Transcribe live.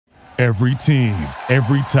Every team,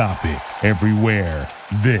 every topic, everywhere.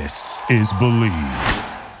 This is Believe.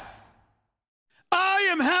 I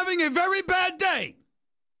am having a very bad day.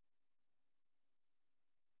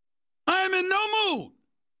 I am in no mood.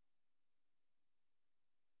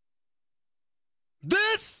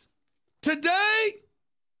 This, today,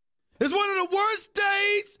 is one of the worst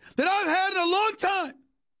days that I've had in a long time.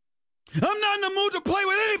 I'm not in the mood to play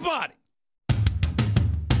with anybody.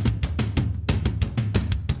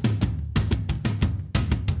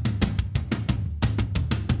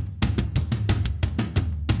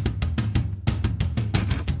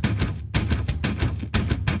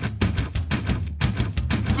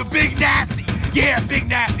 The Big Nasty. Yeah, Big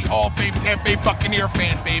Nasty. Hall of Fame Tampa Bay Buccaneer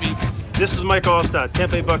fan, baby. This is Mike Allstott,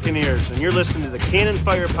 Tampa Bay Buccaneers, and you're listening to the Cannon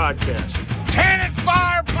Fire Podcast. Cannon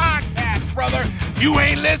Fire Podcast, brother. You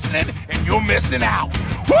ain't listening, and you're missing out.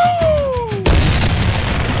 Woo!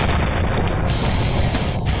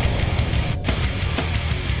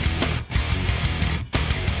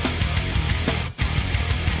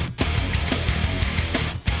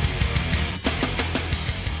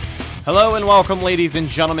 Hello and welcome, ladies and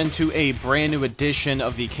gentlemen, to a brand new edition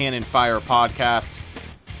of the Cannon Fire Podcast.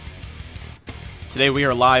 Today we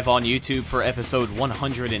are live on YouTube for episode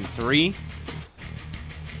 103.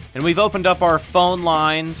 And we've opened up our phone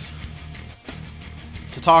lines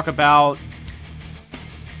to talk about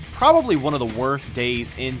probably one of the worst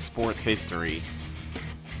days in sports history,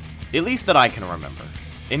 at least that I can remember,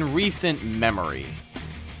 in recent memory.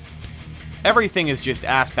 Everything is just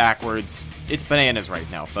ass backwards. It's bananas right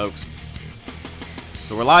now, folks.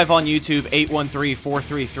 So we're live on YouTube,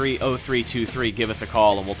 813-433-0323. Give us a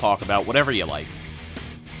call and we'll talk about whatever you like.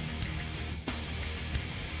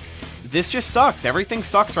 This just sucks. Everything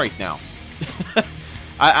sucks right now.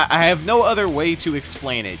 I have no other way to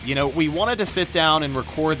explain it. You know, we wanted to sit down and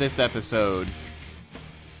record this episode,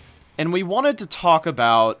 and we wanted to talk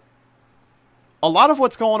about a lot of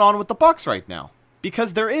what's going on with the Bucs right now,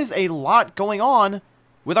 because there is a lot going on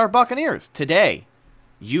with our Buccaneers today.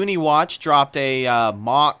 UniWatch dropped a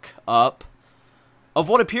mock-up of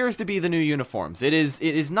what appears to be the new uniforms. It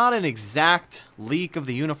is not an exact leak of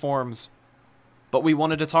the uniforms, but we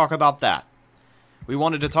wanted to talk about that. We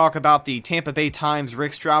wanted to talk about the Tampa Bay Times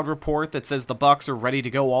Rick Stroud report that says the Bucs are ready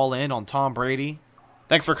to go all in on Tom Brady.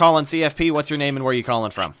 Thanks for calling, CFP. What's your name and where are you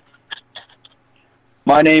calling from?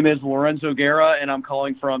 My name is Lorenzo Guerra, and I'm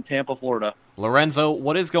calling from Tampa, Florida. Lorenzo,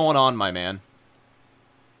 what is going on, my man?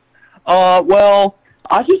 Well,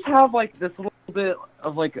 I just have, this little bit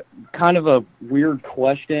of, kind of a weird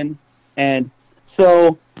question. And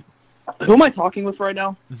so, who am I talking with right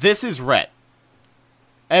now? This is Rhett.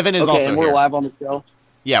 Evan is also and we're here. Live on the show?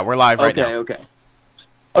 Yeah, we're live right now.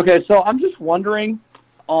 Okay, so I'm just wondering,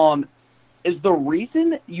 is the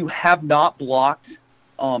reason you have not blocked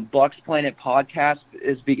Bucs Planet Podcast,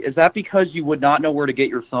 is that because you would not know where to get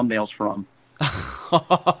your thumbnails from?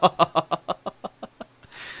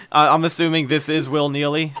 I'm assuming this is Will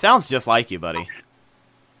Neely. Sounds just like you, buddy.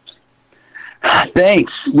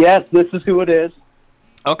 Thanks. Yes, this is who it is.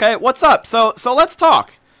 Okay, what's up? So let's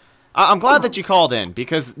talk. I'm glad that you called in,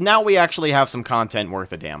 because now we actually have some content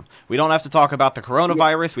worth a damn. We don't have to talk about the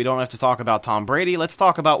coronavirus. We don't have to talk about Tom Brady. Let's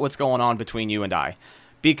talk about what's going on between you and I.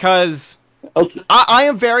 Because I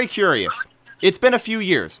am very curious. It's been a few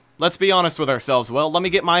years. Let's be honest with ourselves. Well, let me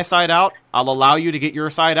get my side out. I'll allow you to get your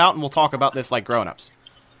side out, and we'll talk about this like grown-ups.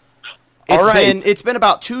 It's been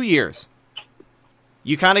about 2 years.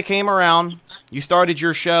 You kind of came around, you started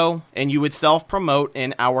your show, and you would self-promote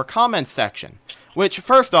in our comments section. Which,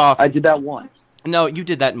 first off... I did that once. No, you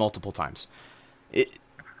did that multiple times. It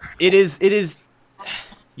is...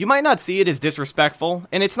 You might not see it as disrespectful,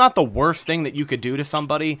 and it's not the worst thing that you could do to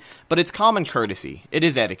somebody, but it's common courtesy. It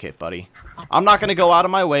is etiquette, buddy. I'm not going to go out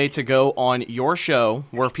of my way to go on your show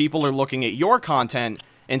where people are looking at your content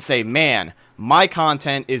and say, man, my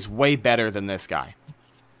content is way better than this guy.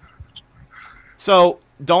 So,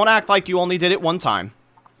 don't act like you only did it one time.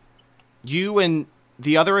 You and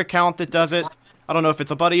the other account that does it, I don't know if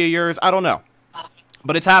it's a buddy of yours, I don't know.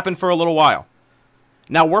 But it's happened for a little while.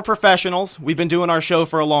 Now, we're professionals. We've been doing our show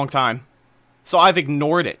for a long time. So I've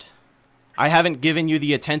ignored it. I haven't given you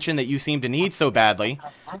the attention that you seem to need so badly.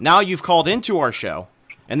 Now you've called into our show,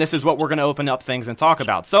 and this is what we're going to open up things and talk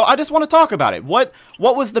about. So I just want to talk about it. What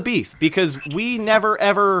was the beef? Because we never,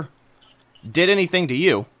 ever did anything to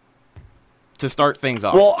you to start things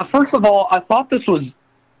off. Well, first of all, I thought this was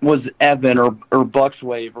Evan or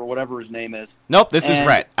Buckswave or whatever his name is. Nope, this is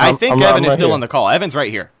Rhett. I think Evan is still on the call. Evan's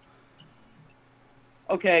right here.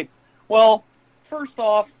 Okay. Well, first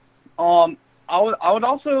off, I would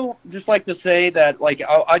also just like to say that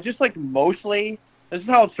I just mostly This is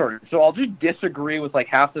how it started. So I'll just disagree with like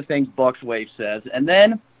half the things Bucks Wave says, and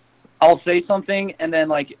then I'll say something, and then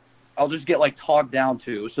like I'll just get like talked down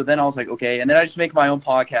to. So then I was like, okay, and then I just make my own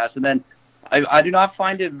podcast, and then I do not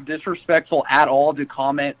find it disrespectful at all to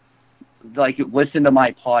comment, like listen to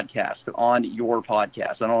my podcast on your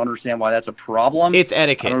podcast. I don't understand why that's a problem. It's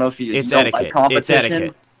etiquette. I don't know if you it's don't etiquette. like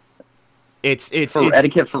competition. It's etiquette. It's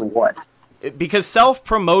etiquette for what? Because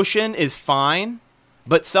self-promotion is fine,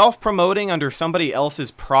 but self-promoting under somebody else's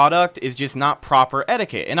product is just not proper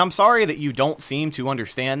etiquette. And I'm sorry that you don't seem to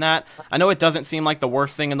understand that. I know it doesn't seem like the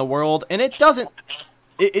worst thing in the world, and it doesn't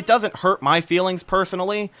hurt my feelings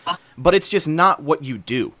personally, but it's just not what you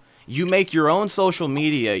do. You make your own social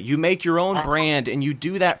media, you make your own brand, and you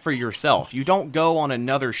do that for yourself. You don't go on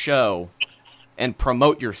another show and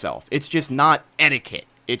promote yourself. It's just not etiquette.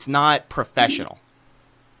 It's not professional.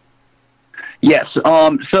 Yes.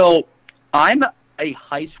 So I'm a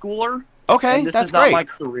high schooler. Okay, and this that's is not great. my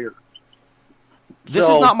career. This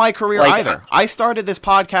So, is not my career like, either. I started this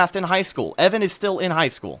podcast in high school. Evan is still in high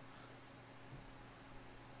school.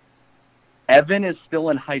 Evan is still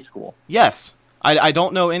in high school. Yes. I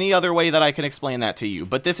don't know any other way that I can explain that to you.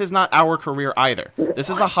 But this is not our career either. This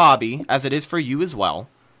is a hobby, as it is for you as well.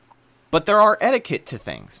 But there are etiquette to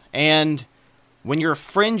things. And when you're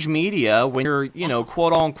fringe media, when you're,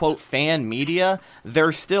 quote-unquote fan media,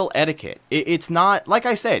 there's still etiquette. It's not, like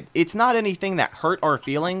I said, it's not anything that hurt our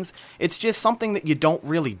feelings. It's just something that you don't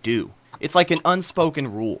really do. It's like an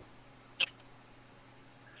unspoken rule.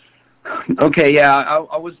 Okay, yeah,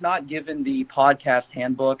 I was not given the podcast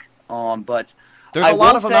handbook, but there's a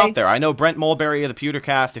lot of them out there. I know Brent Mulberry of the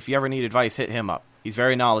Pewtercast. If you ever need advice, hit him up. He's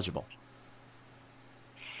very knowledgeable.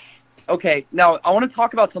 Okay, now I want to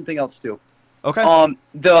talk about something else too. Okay. I want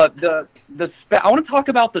to talk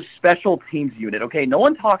about the special teams unit. Okay, no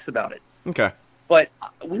one talks about it. Okay. But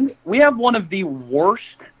we have one of the worst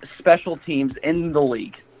special teams in the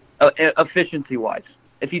league, efficiency-wise.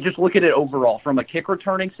 If you just look at it overall, from a kick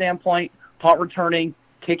returning standpoint, punt returning,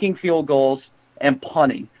 kicking field goals, and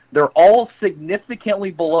punting, they're all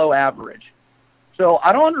significantly below average. So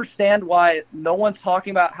I don't understand why no one's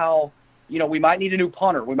talking about how, we might need a new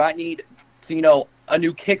punter. We might need, a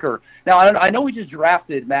new kicker. Now, I know we just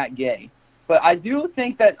drafted Matt Gay, but I do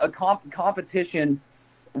think that a competition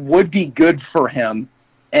would be good for him,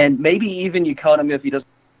 and maybe even you cut him if he doesn't.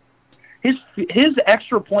 His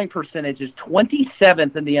extra point percentage is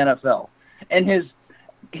 27th in the NFL, and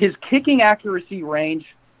his kicking accuracy range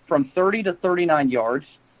from 30 to 39 yards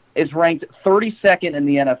is ranked 32nd in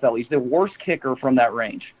the NFL. He's the worst kicker from that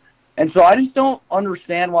range. And so I just don't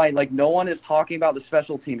understand why no one is talking about the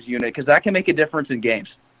special teams unit, because that can make a difference in games.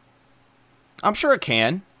 I'm sure it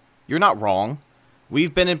can. You're not wrong.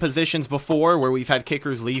 We've been in positions before where we've had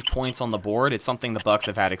kickers leave points on the board. It's something the Bucs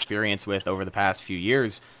have had experience with over the past few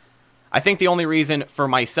years. I think the only reason for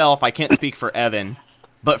myself, I can't speak for Evan,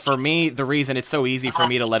 but for me, the reason it's so easy for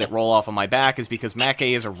me to let it roll off of my back is because Matt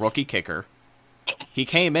Gay is a rookie kicker. He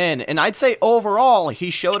came in, and I'd say overall, he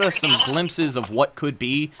showed us some glimpses of what could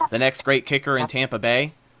be the next great kicker in Tampa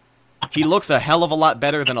Bay. He looks a hell of a lot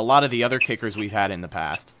better than a lot of the other kickers we've had in the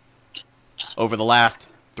past. Over the last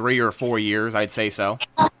 3 or 4 years, I'd say so.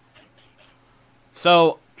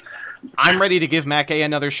 So, I'm ready to give Matt Gay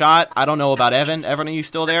another shot. I don't know about Evan. Evan, are you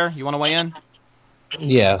still there? You want to weigh in?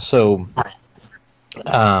 Yeah, so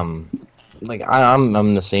I'm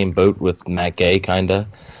in the same boat with Matt Gay, kind of.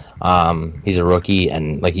 He's a rookie,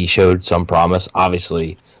 and he showed some promise.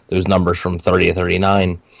 Obviously, those numbers from 30 to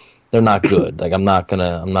 39, they're not good. I'm not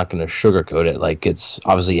gonna sugarcoat it. It's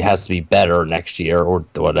obviously it has to be better next year or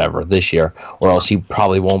whatever this year, or else he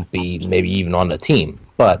probably won't be maybe even on the team.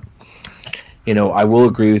 But I will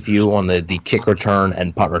agree with you on the kick return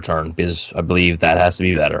and punt return, because I believe that has to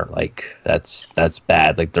be better. That's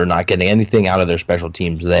bad. They're not getting anything out of their special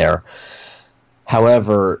teams there.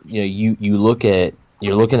 However, you're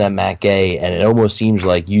looking at Matt Gay, and it almost seems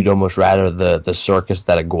like you'd almost rather the circus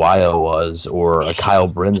that Aguayo was, or a Kyle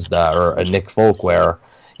Brinsda, or a Nick Folk, where,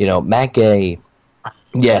 Matt Gay,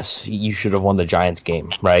 yes, you should have won the Giants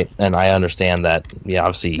game, right? And I understand that,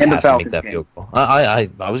 obviously he has to make that field goal. I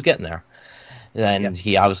was getting there. And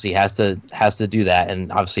he obviously has to do that,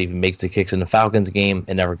 and obviously if he makes the kicks in the Falcons game,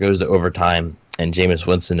 it never goes to overtime, and Jameis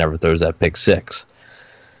Winston never throws that pick six.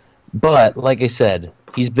 But, like I said,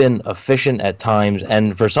 he's been efficient at times,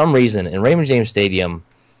 and for some reason, in Raymond James Stadium,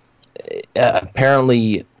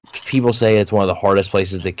 apparently people say it's one of the hardest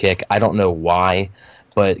places to kick. I don't know why,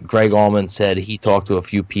 but Greg Allman said he talked to a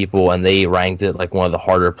few people, and they ranked it like one of the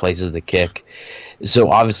harder places to kick. So,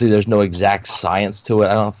 obviously, there's no exact science to it,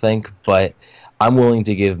 I don't think, but I'm willing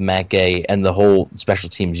to give Matt Gay and the whole special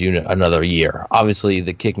teams unit another year. Obviously,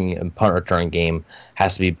 the kicking and punt return game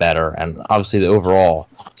has to be better, and obviously the overall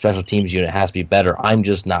special teams unit has to be better. I'm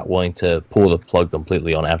just not willing to pull the plug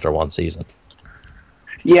completely on after one season.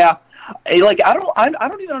 Yeah. Like, I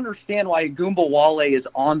don't even understand why Goombawale is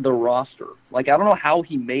on the roster. Like, I don't know how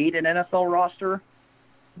he made an NFL roster.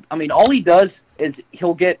 I mean, all he does is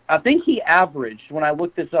he'll get, I think he averaged, when I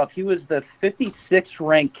looked this up, he was the 56th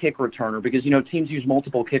ranked kick returner because, teams use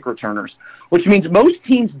multiple kick returners, which means most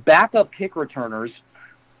teams' backup kick returners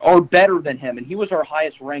are better than him, and he was our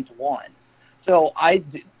highest ranked one. So I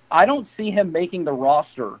don't see him making the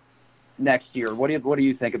roster next year. What do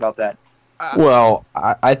you think about that? Well,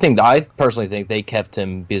 I personally think they kept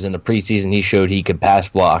him because in the preseason he showed he could pass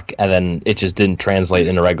block, and then it just didn't translate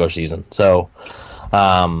in the regular season. So,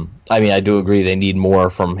 I do agree they need more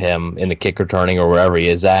from him in the kick returning or wherever he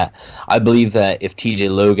is at. I believe that if TJ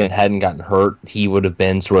Logan hadn't gotten hurt, he would have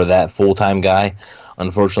been sort of that full-time guy.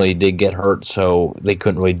 Unfortunately, he did get hurt, so they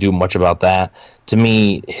couldn't really do much about that. To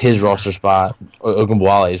me, his roster spot,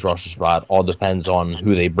 Ogunbowale's roster spot, all depends on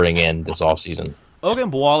who they bring in this offseason.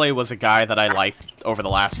 Ogunbowale was a guy that I liked over the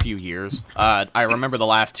last few years. I remember the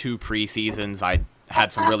last 2 preseasons, I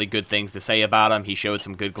had some really good things to say about him. He showed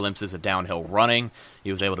some good glimpses of downhill running.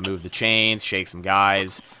 He was able to move the chains, shake some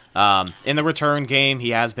guys. In the return game,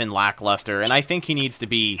 he has been lackluster, and I think he needs to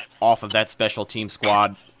be off of that special team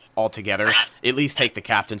squad altogether. At least take the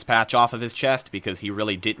captain's patch off of his chest because he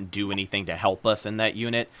really didn't do anything to help us in that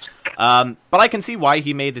unit. But I can see why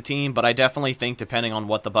he made the team, but I definitely think depending on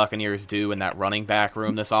what the Buccaneers do in that running back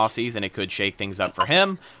room this offseason, it could shake things up for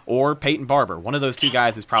him or Peyton Barber. One of those 2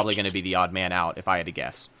 guys is probably going to be the odd man out if I had to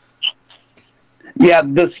guess. Yeah,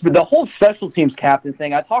 the whole special teams captain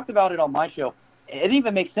thing, I talked about it on my show. It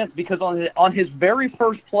even makes sense because on his very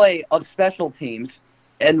first play of special teams,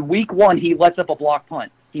 in week 1, he lets up a block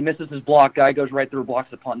punt. He misses his block, guy goes right through, blocks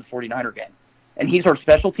the punt in the 49er game. And he's our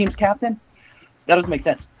special teams captain? That doesn't make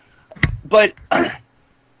sense. But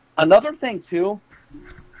another thing, too,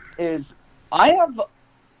 is I'm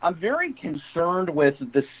very concerned with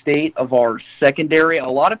the state of our secondary. A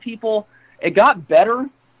lot of people, it got better,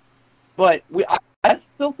 but I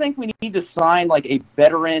still think we need to sign like a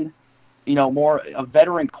veteran, a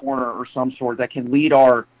veteran corner or some sort that can lead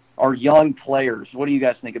our young players. What do you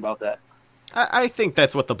guys think about that? I think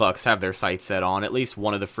that's what the Bucs have their sights set on, at least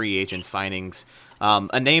one of the free agent signings.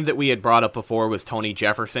 A name that we had brought up before was Tony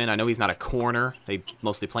Jefferson. I know he's not a corner. They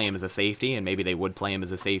mostly play him as a safety, and maybe they would play him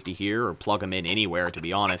as a safety here or plug him in anywhere, to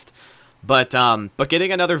be honest. But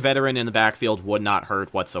getting another veteran in the backfield would not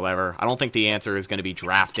hurt whatsoever. I don't think the answer is going to be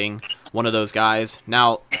drafting one of those guys.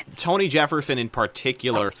 Now, Tony Jefferson in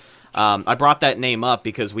particular, I brought that name up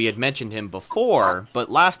because we had mentioned him before,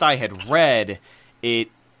 but last I had read, it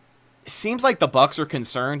seems like the Bucs are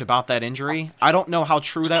concerned about that injury. I don't know how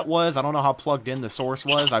true that was. I don't know how plugged in the source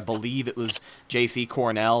was. I believe it was J.C.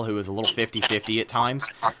 Cornell, who was a little 50-50 at times.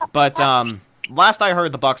 But last I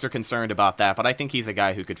heard, the Bucs are concerned about that, but I think he's a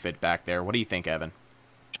guy who could fit back there. What do you think, Evan?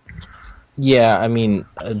 Yeah,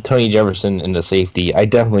 Tony Jefferson in the safety, I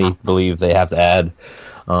definitely believe they have to add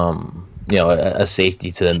a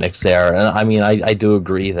safety to the mix there. And I do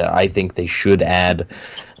agree that I think they should add.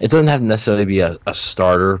 It doesn't have to necessarily be a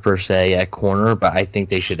starter per se at corner, but I think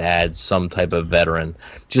they should add some type of veteran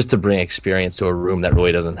just to bring experience to a room that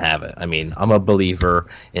really doesn't have it. I'm a believer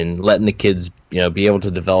in letting the kids, be able to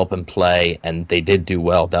develop and play, and they did do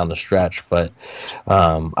well down the stretch. But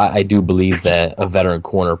I do believe that a veteran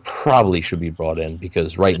corner probably should be brought in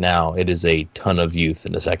because right now it is a ton of youth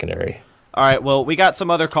in the secondary. All right, well, we got some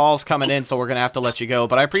other calls coming in, so we're going to have to let you go.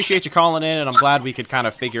 But I appreciate you calling in, and I'm glad we could kind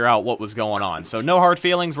of figure out what was going on. So no hard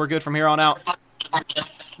feelings. We're good from here on out.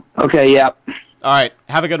 Okay, yeah. All right,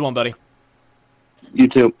 have a good one, buddy. You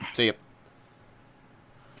too. See you.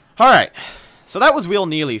 All right, so that was Will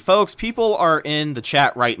Neely. Folks, people are in the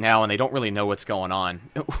chat right now, and they don't really know what's going on.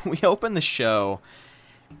 We opened the show,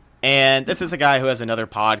 and this is a guy who has another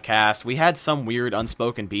podcast. We had some weird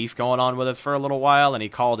unspoken beef going on with us for a little while, and he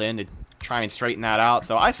called in to try and straighten that out.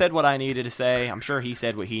 So I said what I needed to say. I'm sure he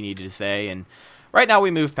said what he needed to say, and right now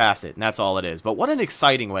we moved past it, and that's all it is. But what an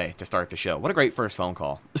exciting way to start the show. What a great first phone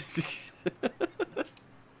call.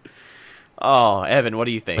 Oh, Evan, what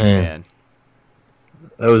do you think, man?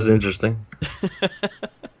 That was interesting.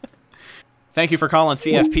 Thank you for calling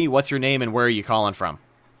CFP. What's your name and where are you calling from?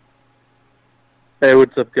 Hey,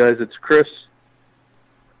 what's up, guys? It's Chris.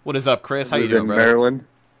 What is up, Chris? How you live doing, in brother? Maryland.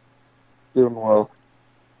 Doing well.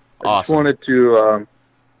 I just Awesome. wanted to,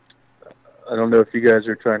 I don't know if you guys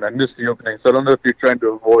are trying, I missed the opening, so I don't know if you're trying to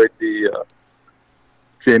avoid the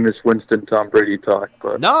Jameis Winston, Tom Brady talk.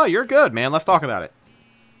 But No, you're good, man. Let's talk about it.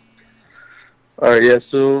 all right, yeah.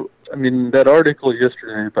 So I mean, that article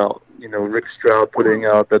yesterday about Rick Stroud putting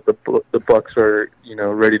out that the Bucks are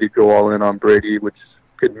ready to go all in on Brady, which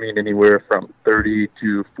could mean anywhere from $30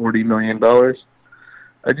 to $40 million.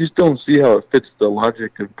 I just don't see how it fits the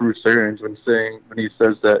logic of Bruce Arians when he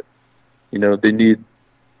says that they need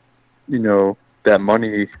that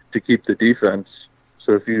money to keep the defense.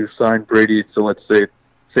 So if you sign Brady to, let's say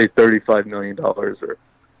 $35 million or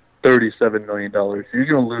 $37 million, you're going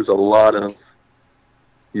to lose a lot of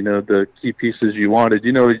the key pieces you wanted.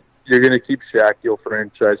 You're going to keep Shaq. You'll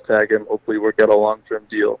franchise tag him. Hopefully work out a long-term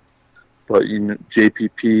deal. But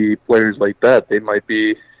JPP players like that, they might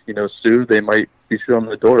be sued. They might be shown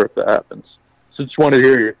the door if that happens. So just want to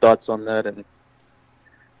hear your thoughts on that. And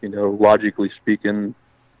logically speaking,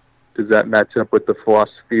 does that match up with the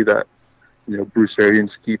philosophy that Bruce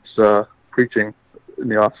Arians keeps preaching in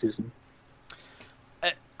the offseason?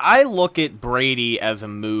 I look at Brady as a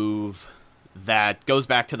move that goes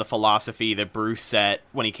back to the philosophy that Bruce set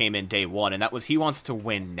when he came in day one, and that was he wants to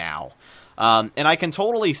win now. And I can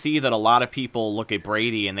totally see that a lot of people look at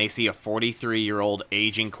Brady and they see a 43-year-old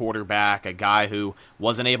aging quarterback, a guy who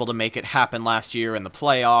wasn't able to make it happen last year in the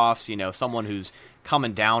playoffs, someone who's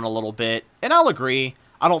coming down a little bit. And I'll agree,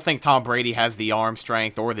 I don't think Tom Brady has the arm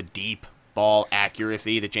strength or the deep ball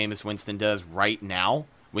accuracy that Jameis Winston does right now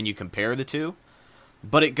when you compare the two.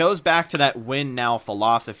 But it goes back to that win now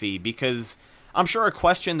philosophy, because I'm sure a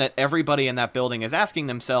question that everybody in that building is asking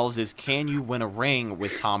themselves is, can you win a ring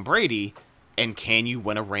with Tom Brady, and can you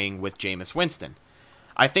win a ring with Jameis Winston?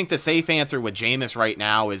 I think the safe answer with Jameis right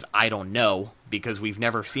now is I don't know, because we've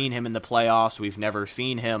never seen him in the playoffs. We've never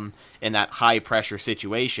seen him in that high-pressure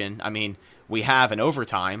situation. I mean, we have in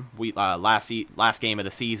overtime. Last game of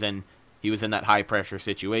the season, he was in that high-pressure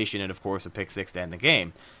situation, and, of course, a pick-six to end the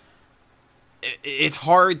game. It's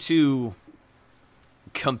hard to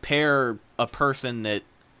compare a person that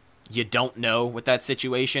you don't know with that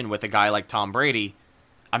situation with a guy like Tom Brady.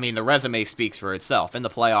 I mean, the resume speaks for itself. In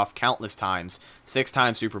the playoff countless times,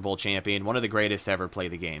 6-time Super Bowl champion, one of the greatest to ever play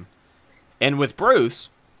the game. And with Bruce,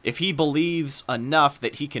 if he believes enough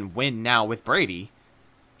that he can win now with Brady,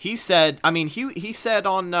 he said on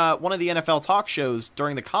one of the NFL talk shows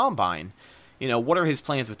during the Combine, what are his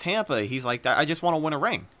plans with Tampa? He's like, I just want to win a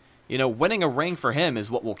ring. Winning a ring for him is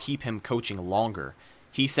what will keep him coaching longer.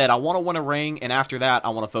 He said, I want to win a ring, and after that, I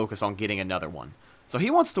want to focus on getting another one. So he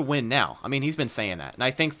wants to win now. I mean, he's been saying that. And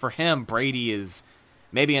I think for him, Brady is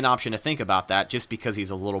maybe an option to think about that just because he's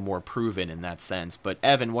a little more proven in that sense. But,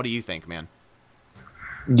 Evan, what do you think, man?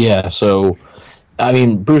 Yeah, so, I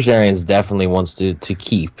mean, Bruce Arians definitely wants to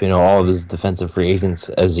keep, all of his defensive free agents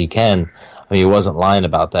as he can. I mean, he wasn't lying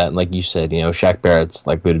about that. And like you said, Shaq Barrett's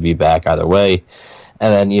likely to be back either way.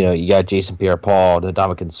 And then, you got Jason Pierre-Paul,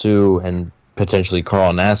 Ndamukong Suh, and potentially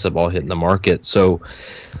Carl Nassib all hitting the market. So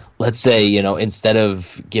let's say, instead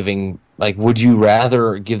of giving, would you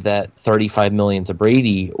rather give that $35 million to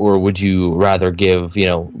Brady, or would you rather give,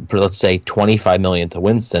 let's say $25 million to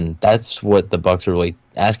Winston? That's what the Bucs are really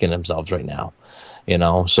asking themselves right now,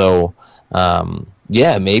 So,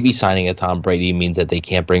 yeah, maybe signing a Tom Brady means that they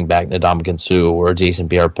can't bring back Ndamukong Suh or Jason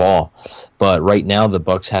Pierre-Paul. But right now, the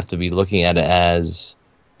Bucs have to be looking at it as,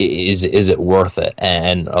 is it worth it?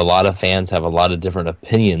 And a lot of fans have a lot of different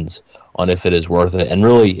opinions on if it is worth it. And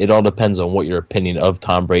really, it all depends on what your opinion of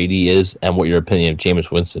Tom Brady is and what your opinion of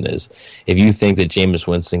Jameis Winston is. If you think that Jameis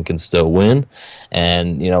Winston can still win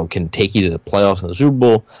and, can take you to the playoffs and the Super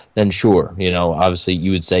Bowl, then sure. Obviously,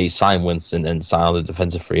 you would say sign Winston and sign all the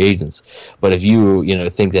defensive free agents. But if you,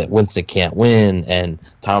 think that Winston can't win and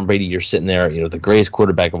Tom Brady, you're sitting there, the greatest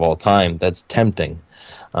quarterback of all time, that's tempting.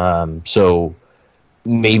 So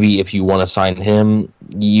maybe if you want to sign him,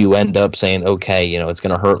 you end up saying, okay, it's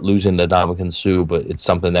going to hurt losing to Ndamukong Suh, but it's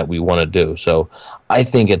something that we want to do. So I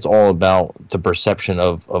think it's all about the perception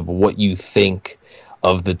of what you think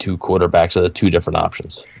of the two quarterbacks or the two different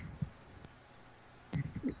options.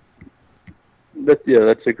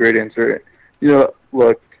 That's a great answer.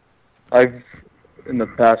 Look, in the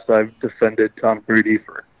past, I've defended Tom Brady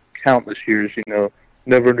for countless years,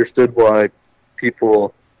 never understood why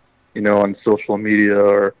people, on social media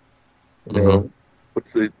or, what's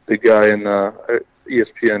the guy in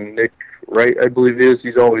ESPN, Nick Wright, I believe he is.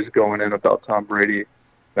 He's always going in about Tom Brady.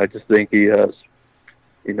 I just think he has,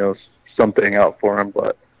 something out for him.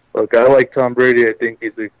 But look, I like Tom Brady. I think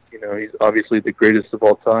he's he's obviously the greatest of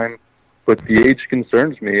all time. But the age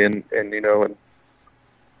concerns me, and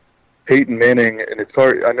Peyton Manning, and it's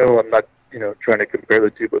hard. I know I'm not trying to compare the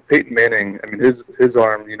two, but Peyton Manning, I mean, his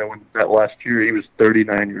arm, when that last year, he was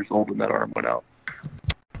 39 years old when that arm went out.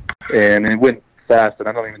 and it went fast, and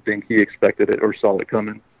I don't even think he expected it or saw it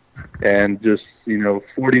coming. And just,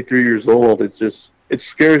 43 years old, it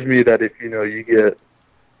scares me that if, you get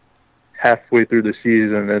halfway through the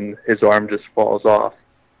season and his arm just falls off,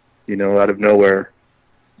 out of nowhere,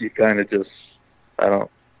 you kind of just, I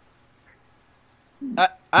don't.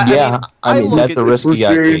 I mean that's the risk you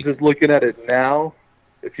got to take. Bruce Arians is looking at it now,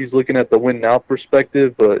 if he's looking at the win now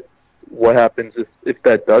perspective, but what happens if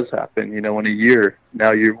that does happen, in a year?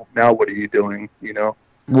 Now what are you doing,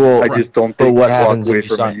 Well, I just don't think what you happens walk away if you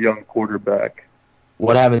from sign a young quarterback.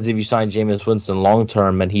 What happens if you sign Jameis Winston long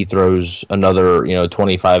term and he throws another,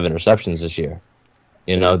 25 interceptions this year?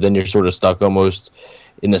 Then you're sort of stuck almost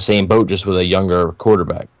in the same boat, just with a younger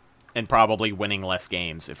quarterback. And probably winning less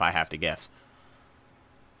games, if I have to guess.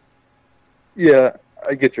 Yeah,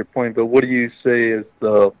 I get your point, but what do you say is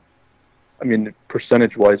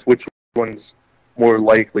percentage-wise, which one's more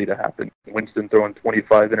likely to happen? Winston throwing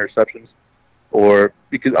 25 interceptions? Or,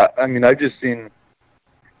 because, I've just seen,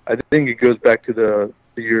 I think it goes back to the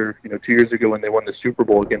year, 2 years ago when they won the Super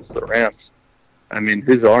Bowl against the Rams.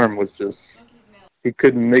 His arm was just, he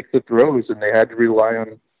couldn't make the throws, and they had to rely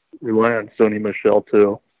on Sony Michel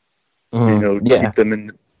to, keep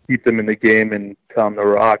them in the game and pound the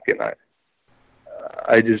rock. And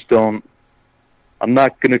I just don't. I'm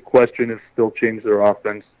not going to question if they'll change their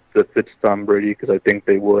offense to fit Tom Brady, because I think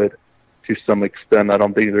they would to some extent. I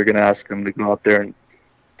don't think they're going to ask him to go out there and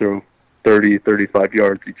throw 30, 35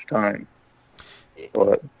 yards each time.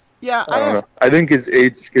 But yeah, I don't know. I think his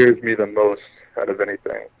age scares me the most out of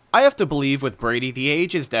anything. I have to believe with Brady, the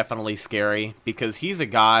age is definitely scary, because he's a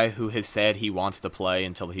guy who has said he wants to play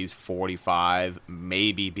until he's 45,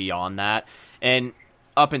 maybe beyond that. And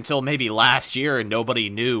up until maybe last year, nobody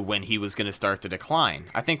knew when he was going to start to decline.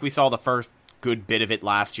 I think we saw the first good bit of it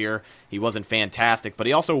last year. He wasn't fantastic, but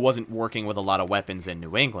he also wasn't working with a lot of weapons in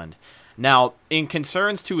New England. Now, in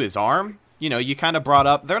concerns to his arm, you kind of brought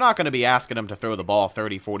up, they're not going to be asking him to throw the ball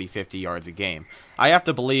 30, 40, 50 yards a game. I have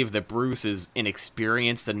to believe that Bruce is an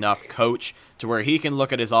experienced enough coach to where he can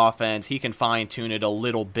look at his offense, he can fine-tune it a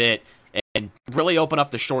little bit, and really open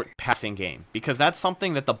up the short passing game, because that's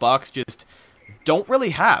something that the Bucs just don't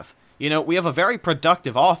really have. We have a very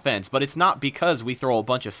productive offense, but it's not because we throw a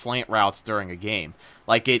bunch of slant routes during a game.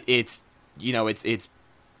 Like it's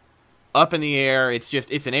up in the air. It's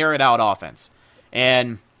an air it out offense.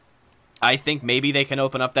 And I think maybe they can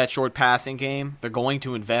open up that short passing game. They're going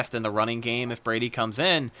to invest in the running game if Brady comes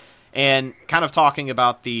in. And kind of talking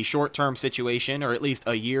about the short-term situation, or at least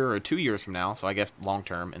a year or 2 years from now, so I guess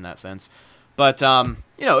long-term in that sense. But,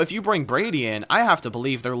 if you bring Brady in, I have to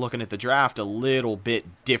believe they're looking at the draft a little bit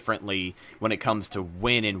differently when it comes to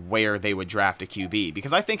when and where they would draft a QB.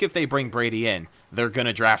 Because I think if they bring Brady in, they're going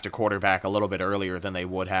to draft a quarterback a little bit earlier than they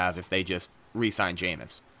would have if they just re-signed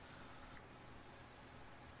Jameis.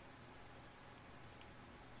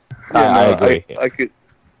 Yeah, I agree.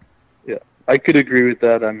 I could agree with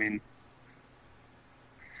that.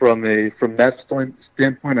 From that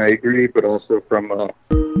standpoint, I agree, but also from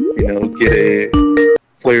get a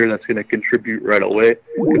player that's going to contribute right away.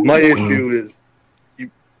 Because my issue is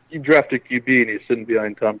you draft a QB and he's sitting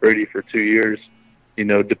behind Tom Brady for 2 years.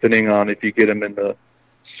 Depending on if you get him in the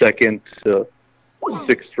 2nd to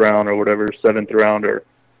 6th round or whatever, 7th round, or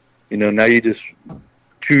now you just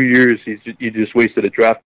 2 years you just wasted a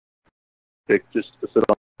draft pick just to sit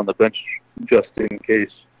on the bench just in case.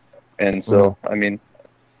 And so,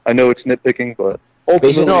 I know it's nitpicking, but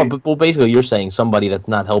basically you're saying somebody that's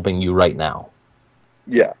not helping you right now.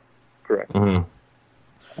 Yeah, correct. Mm-hmm.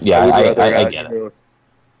 Yeah, I get it.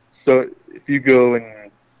 So if you go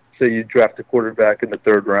and say you draft a quarterback in the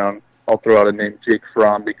 3rd round, I'll throw out a name, Jake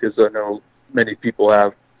Fromm, because I know many people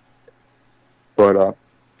have. But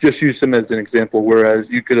just use him as an example, whereas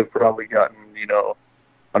you could have probably gotten,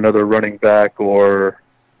 another running back or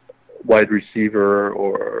wide receiver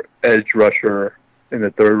or edge rusher in the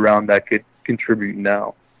 3rd round that could contribute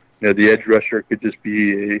now. The edge rusher could just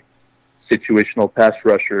be a situational pass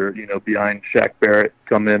rusher, behind Shaq Barrett,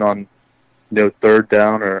 come in on, 3rd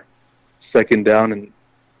down or 2nd down, and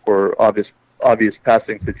or obvious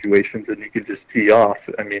passing situations, and you can just tee off.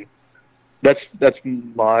 That's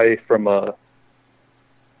from a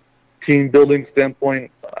team building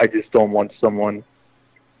standpoint. I just don't want someone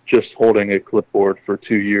just holding a clipboard for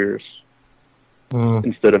 2 years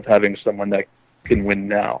instead of having someone that can win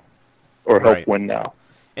now or help win now.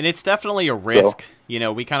 And it's definitely a risk.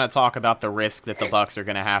 We kind of talk about the risk that the Bucs are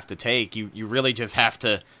going to have to take. You really just have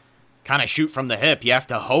to kind of shoot from the hip. You have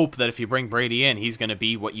to hope that if you bring Brady in, he's going to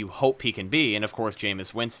be what you hope he can be. And, of course,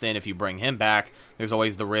 Jameis Winston, if you bring him back, there's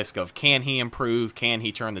always the risk of can he improve? Can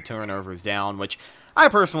he turn the turnovers down? Which I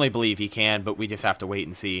personally believe he can, but we just have to wait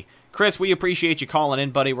and see. Chris, we appreciate you calling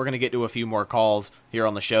in, buddy. We're going to get to a few more calls here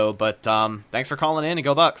on the show, but thanks for calling in, and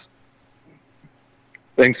go Bucks.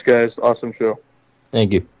 Thanks, guys. Awesome show.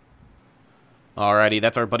 Thank you. Alrighty,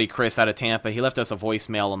 that's our buddy Chris out of Tampa. He left us a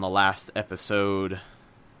voicemail on the last episode.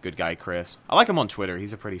 Good guy, Chris. I like him on Twitter.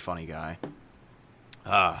 He's a pretty funny guy.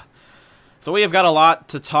 So we have got a lot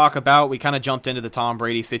to talk about. We kind of jumped into the Tom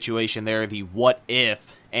Brady situation there, the what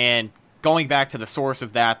if. And going back to the source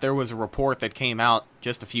of that, there was a report that came out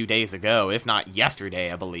just a few days ago, if not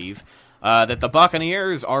yesterday, I believe, that the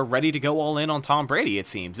Buccaneers are ready to go all in on Tom Brady, it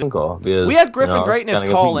seems. We had Griffin Greatness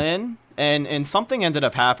call in, and something ended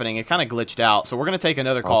up happening. It kind of glitched out. So we're going to take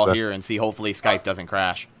another call here and see hopefully Skype doesn't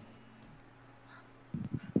crash.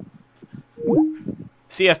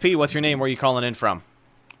 CFP, what's your name? Where are you calling in from?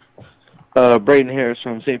 Braden Harris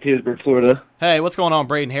from St. Petersburg, Florida. Hey, what's going on,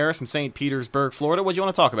 Braden Harris from St. Petersburg, Florida? What do you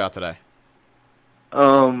want to talk about today?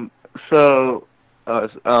 I just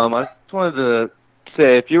wanted to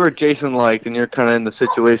say, if you were Jason Licht and you're kind of in the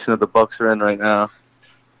situation that the Bucs are in right now,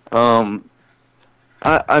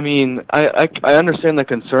 I mean, I understand the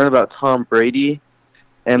concern about Tom Brady,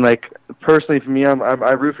 and like personally for me,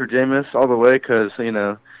 I root for Jameis all the way because he's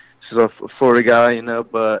a Florida guy,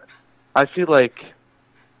 but I feel like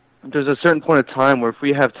there's a certain point of time where if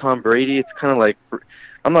we have Tom Brady, it's kind of like,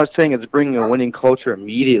 I'm not saying it's bringing a winning culture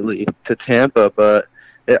immediately to Tampa, but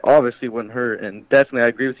it obviously wouldn't hurt. And definitely, I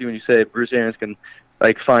agree with you when you say Bruce Arians can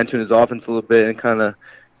like fine-tune his offense a little bit and kind of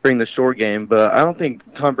bring the short game. But I don't think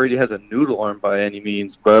Tom Brady has a noodle arm by any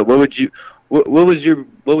means. But what would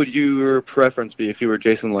your preference be if you were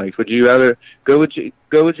Jason Licht? Would you rather go with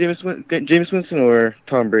Jameis Winston or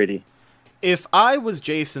Tom Brady? If I was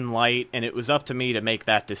Jason Licht and it was up to me to make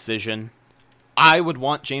that decision, I would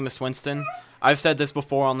want Jameis Winston. I've said this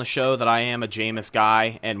before on the show that I am a Jameis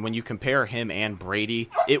guy, and when you compare him and Brady,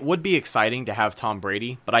 it would be exciting to have Tom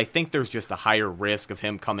Brady, but I think there's just a higher risk of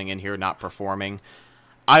him coming in here not performing.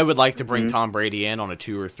 I would like to bring Tom Brady in on a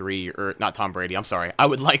 2 or 3, or not Tom Brady, I'm sorry. I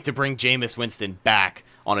would like to bring Jameis Winston back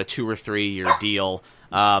on a 2 or 3 year deal.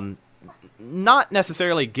 Not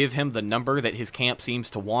necessarily give him the number that his camp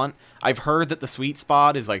seems to want. I've heard that the sweet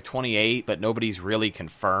spot is like 28, but nobody's really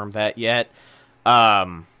confirmed that yet.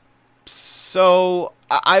 So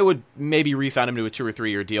I would maybe re-sign him to a 2 or 3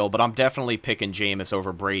 year deal, but I'm definitely picking Jameis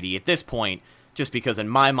over Brady at this point, just because in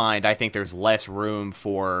my mind, I think there's less room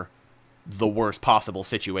for the worst possible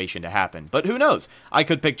situation to happen. But who knows? I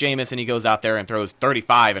could pick Jameis and he goes out there and throws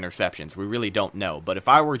 35 interceptions. We really don't know. But if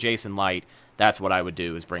I were Jason Licht, that's what I would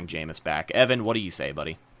do, is bring Jameis back. Evan, what do you say,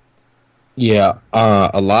 buddy? Yeah,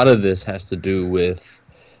 a lot of this has to do with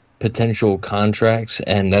potential contracts,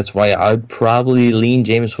 and that's why I'd probably lean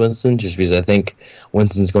Jameis Winston, just because I think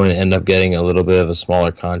Winston's going to end up getting a little bit of a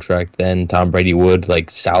smaller contract than Tom Brady would,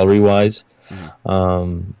 like salary-wise.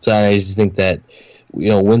 So I just think that,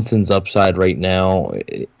 Winston's upside right now,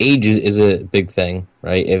 age is a big thing,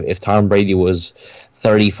 right? If Tom Brady was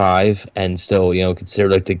 35 and still,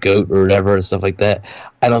 considered like the GOAT or whatever and stuff like that,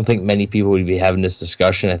 I don't think many people would be having this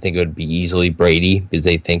discussion. I think it would be easily Brady, because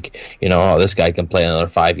they think, this guy can play another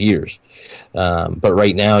 5 years. But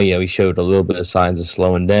right now, he showed a little bit of signs of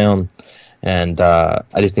slowing down. And I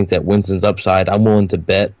just think that Winston's upside, I'm willing to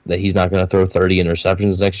bet that he's not going to throw 30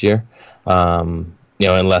 interceptions next year.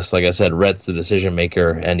 Unless, like I said, Rhett's the decision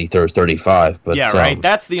maker and he throws 35. But yeah, right.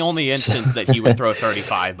 That's the only instance that he would throw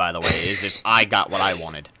 35, by the way, is if I got what I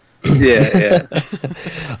wanted. Yeah.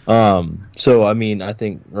 So, I mean, I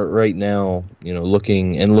think right now,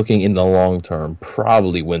 looking in the long term,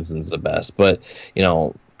 probably Winston's the best. But,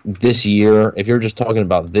 this year, if you're just talking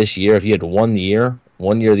about this year, if you had 1 year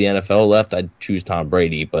of the NFL left, I'd choose Tom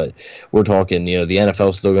Brady. But we're talking, the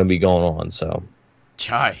NFL's still going to be going on, so.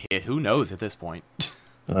 Who knows at this point?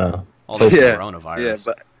 All this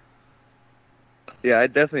coronavirus. I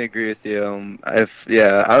definitely agree with you. I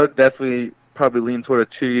would definitely probably lean toward a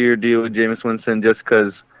 2 year deal with Jameis Winston, just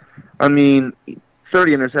because, 30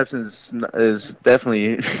 interceptions is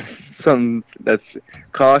definitely something that's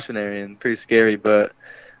cautionary and pretty scary. But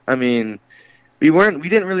we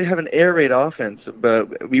didn't really have an air raid offense,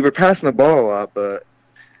 but we were passing the ball a lot.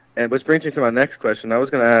 And which brings me to my next question. I was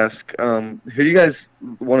going to ask, who do you guys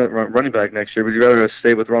want at running back next year? Would you rather us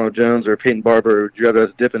stay with Ronald Jones or Peyton Barber, or would you rather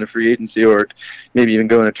us dip into free agency, or maybe even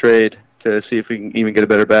go in a trade to see if we can even get a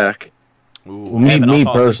better back? Ooh, me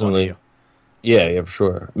personally, yeah, for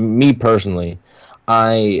sure. Me personally,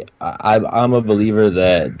 I'm a believer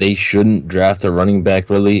that they shouldn't draft a running back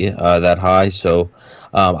really that high. So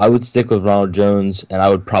I would stick with Ronald Jones, and I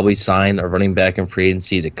would probably sign a running back in free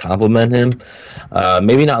agency to complement him.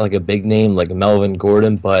 Maybe not like a big name like Melvin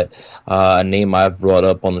Gordon, but a name I've brought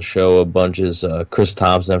up on the show a bunch is Chris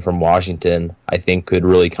Thompson from Washington. I think could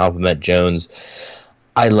really complement Jones.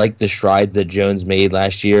 I like the strides that Jones made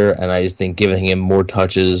last year, and I just think giving him more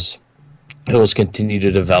touches, he'll just continue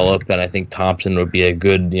to develop, and I think Thompson would be a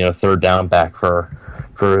good, third down back for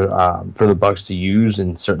the Bucs to use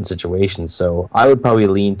in certain situations. So I would probably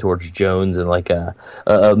lean towards Jones and like a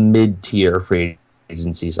mid-tier free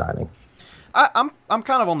agency signing. I'm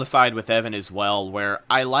kind of on the side with Evan as well, where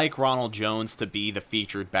I like Ronald Jones to be the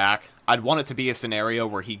featured back. I'd want it to be a scenario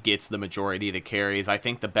where he gets the majority of the carries. I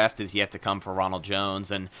think the best is yet to come for Ronald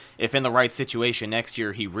Jones, and if in the right situation next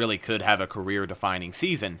year, he really could have a career-defining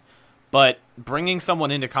season. But bringing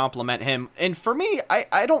someone in to complement him, and for me,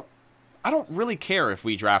 I don't really care if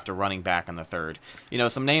we draft a running back in the third.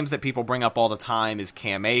 Some names that people bring up all the time is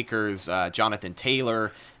Cam Akers, Jonathan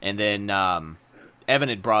Taylor, and then Evan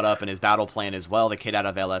had brought up in his battle plan as well, the kid out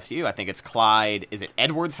of LSU. I think it's Clyde. Is it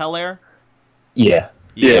Edwards-Helaire? Yeah.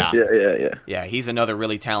 Yeah, he's another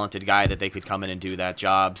really talented guy that they could come in and do that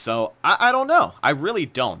job. So I don't know. I really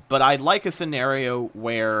don't. But I'd like a scenario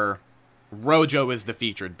where Rojo is the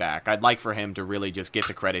featured back. I'd like for him to really just get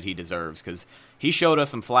the credit he deserves, because he showed us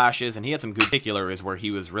some flashes, and he had some good particulars where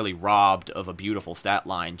he was really robbed of a beautiful stat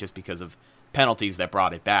line just because of penalties that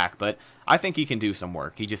brought it back. But I think he can do some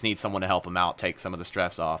work. He just needs someone to help him out, take some of the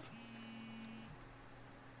stress off.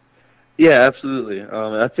 Yeah, absolutely.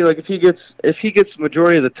 I feel like if he gets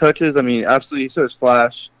majority of the touches, I mean, absolutely, he shows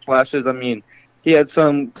flashes. I mean, he had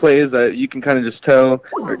some plays that you can kind of just tell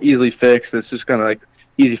are easily fixed. It's just kind of like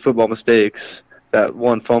easy football mistakes. That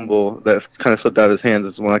one fumble that kind of slipped out of his hands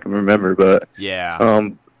is one I can remember. But yeah,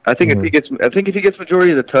 I think if he gets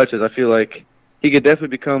majority of the touches, I feel like he could definitely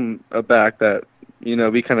become a back that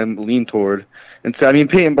we kind of lean toward. And so, I mean,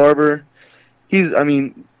 Peyton Barber,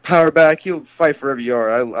 power back, he'll fight for every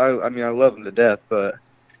yard. I love him to death, but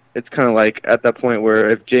it's kind of like at that point where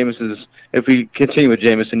if we continue with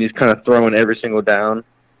Jameson, he's kind of throwing every single down,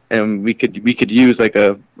 and we could use like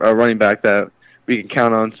a running back that we can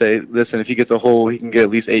count on. Say, listen, if he gets a hole, he can get at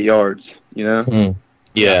least 8 yards.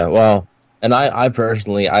 Yeah, well, and I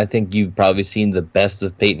personally, I think you've probably seen the best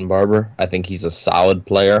of Peyton Barber. I think he's a solid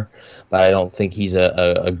player, but I don't think he's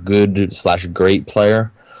a good/great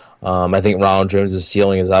player. I think Ronald Jones'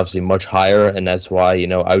 ceiling is obviously much higher, and that's why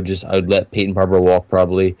I would let Peyton Barber walk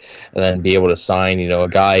probably, and then be able to sign a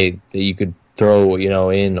guy that you could throw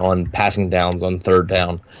in on passing downs on third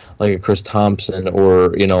down, like a Chris Thompson,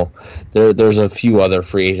 or there's a few other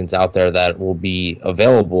free agents out there that will be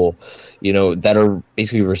available, that are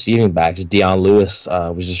basically receiving backs. Deion Lewis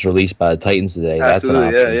was just released by the Titans today.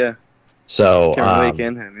 Absolutely, that's an option. Yeah. So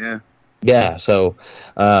yeah. So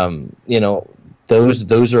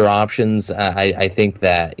those are options. I think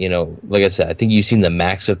that, like I said, I think you've seen the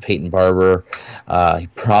max of Peyton Barber. He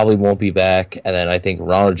probably won't be back. And then I think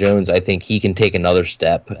Ronald Jones, I think he can take another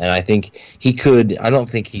step. And I think he could. I don't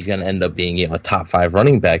think he's going to end up being a top 5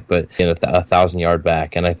 running back, but a 1,000-yard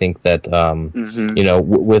back. And I think that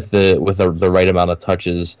with the right amount of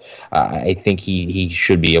touches, I think he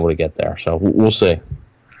should be able to get there. So we'll see.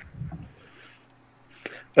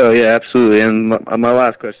 Oh, yeah, absolutely. And my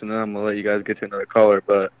last question, then I'm going to let you guys get to another caller.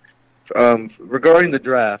 But regarding the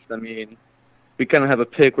draft, I mean, we kind of have a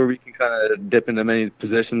pick where we can kind of dip into many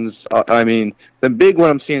positions. I mean, the big one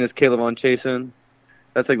I'm seeing is K'Lavon Chaisson.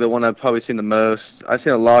 That's like the one I've probably seen the most. I've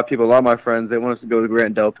seen a lot of my friends, they want us to go to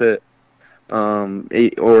Grant Delpit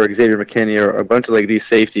or Xavier McKinney or a bunch of like these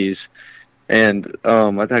safeties. And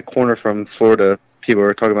that corner from Florida, people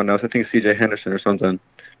are talking about now, so I think it's C.J. Henderson or something.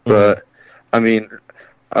 Mm-hmm. But, I mean...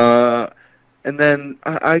 and then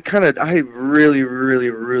I really, really,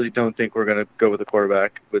 really don't think we're going to go with a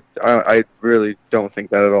quarterback. I really don't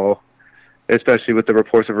think that at all, especially with the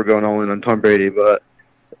reports that we're going all in on Tom Brady. But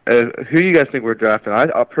who do you guys think we're drafting?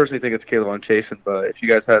 I personally think it's K'Lavon Chaisson, but if you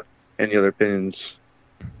guys have any other opinions.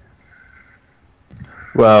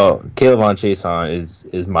 Well, K'Lavon Chaisson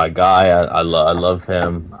is my guy. I love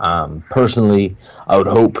him. Personally, I would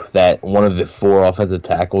hope that one of the 4 offensive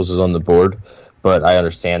tackles is on the board. But I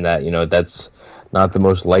understand that, that's not the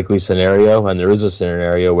most likely scenario, and there is a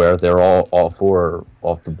scenario where they're all 4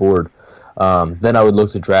 off the board. Then I would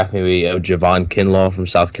look to draft maybe Javon Kinlaw from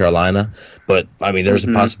South Carolina. But, I mean, there's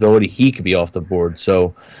a possibility he could be off the board.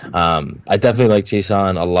 So I definitely like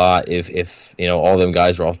Jason a lot if all them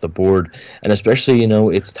guys are off the board. And especially,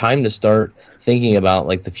 it's time to start thinking about,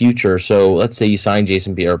 like, the future. So let's say you sign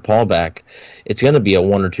Jason Pierre-Paul back. It's going to be a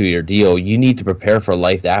 1 or 2 year deal. You need to prepare for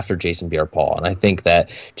life after Jason Pierre-Paul. And I think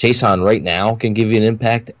that Jason right now can give you an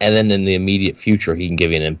impact, and then in the immediate future he can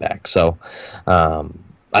give you an impact. So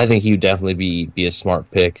I think he would definitely be a smart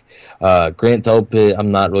pick. Grant Delpit,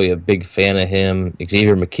 I'm not really a big fan of him.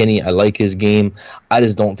 Xavier McKinney, I like his game. I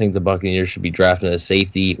just don't think the Buccaneers should be drafting a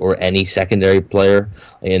safety or any secondary player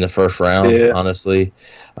in the first round, honestly.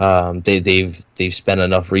 They've spent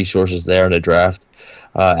enough resources there in the draft.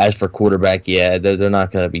 As for quarterback, they're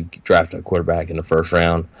not going to be drafting a quarterback in the first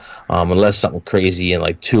round unless something crazy and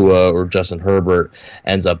like Tua or Justin Herbert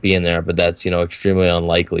ends up being there, but that's extremely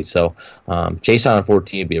unlikely. So Jason at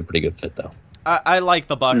 14 would be a pretty good fit, though. I like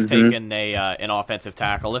the Bucs taking an offensive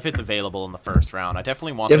tackle if it's available in the first round. I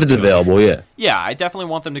definitely want if it's available, Yeah, I definitely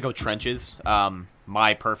want them to go trenches.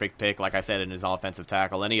 My perfect pick, like I said, in his offensive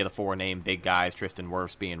tackle. Any of the 4 named big guys, Tristan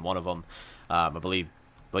Wirfs being one of them. I believe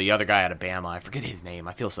the other guy out of Bama, I forget his name.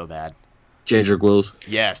 I feel so bad. Jedrick Wills.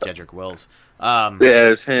 Yes, Jedrick Wills.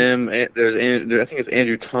 There's him. There's I think it's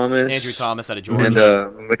Andrew Thomas. Andrew Thomas out of Georgia.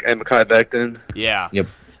 And Mekhi Becton. Yeah. Yep.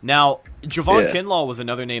 Now, Javon Kinlaw was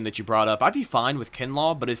another name that you brought up. I'd be fine with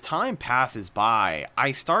Kinlaw, but as time passes by,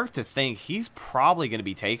 I start to think he's probably going to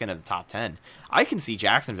be taken at the top 10. I can see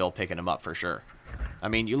Jacksonville picking him up for sure. I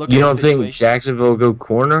mean, you look at the situation. You don't think Jacksonville will go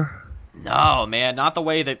corner? No, man, not the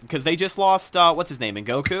way that, because they just lost what's his name,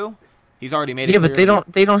 Ngoku. He's already made it. Yeah, but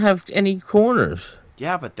they don't have any corners.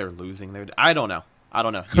 Yeah, but they're losing their. I don't know.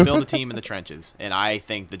 You build a team in the trenches, and I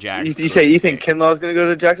think the Jags. You think Kinlaw's going to go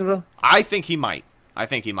to Jacksonville? I think he might,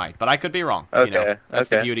 but I could be wrong. Okay, that's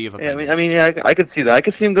the beauty of opinions. I mean, I could see that. I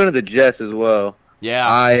could see him going to the Jets as well. Yeah,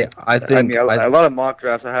 I think a lot of mock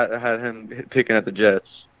drafts I had him picking at the Jets.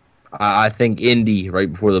 I think Indy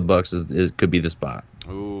right before the Bucs could be the spot.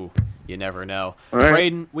 Ooh, you never know. All right.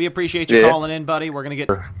 Braden, we appreciate you calling in, buddy. We're gonna get.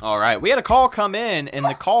 All right, we had a call come in, and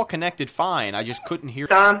the call connected fine. I just couldn't hear.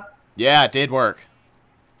 Time? Yeah, it did work.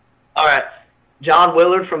 All right, John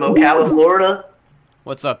Willard from Ocala, Florida.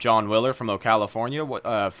 What's up, John Willard from Ocala,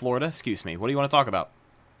 Florida? Excuse me. What do you want to talk about?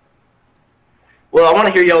 Well, I want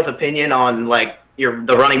to hear y'all's opinion on like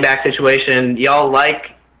the running back situation. Y'all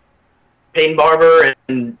like Peyton Barber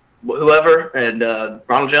and whoever and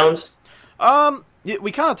Ronald Jones?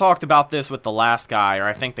 We kind of talked about this with the last guy, or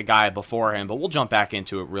I think the guy before him, but we'll jump back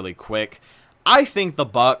into it really quick. I think the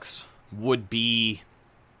Bucs would be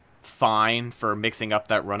fine for mixing up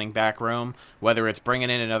that running back room, whether it's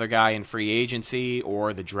bringing in another guy in free agency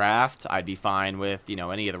or the draft. I'd be fine with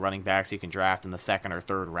any of the running backs you can draft in the 2nd or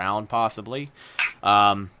 3rd round possibly,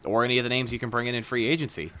 or any of the names you can bring in free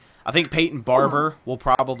agency. I think Peyton Barber will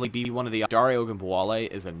probably be one of the. Dario Ogunbowale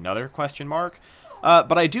is another question mark.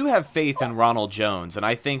 But I do have faith in Ronald Jones, and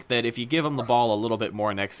I think that if you give him the ball a little bit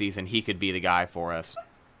more next season, he could be the guy for us.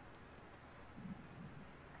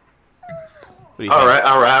 All right,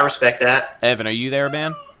 I respect that. Evan, are you there,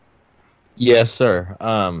 man? Yes, sir.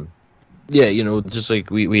 Just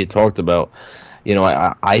like we had talked about,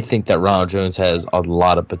 I think that Ronald Jones has a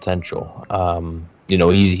lot of potential.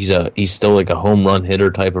 He's still like a home run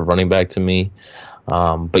hitter type of running back to me.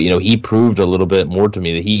 But he proved a little bit more to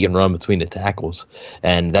me that he can run between the tackles,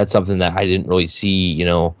 and that's something that I didn't really see,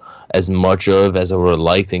 as much of as I would have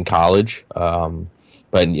liked in college.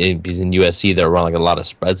 But in USC, they're running a lot of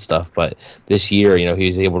spread stuff. But this year, he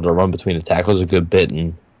was able to run between the tackles a good bit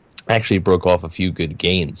and actually broke off a few good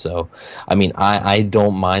gains. So, I mean, I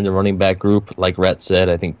don't mind the running back group. Like Rhett said,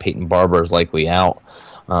 I think Peyton Barber is likely out.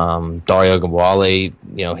 Dario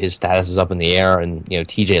Ogunbowale, his status is up in the air, and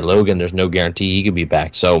TJ Logan, there's no guarantee he could be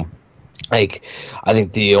back. So, I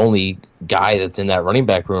think the only guy that's in that running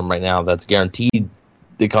back room right now that's guaranteed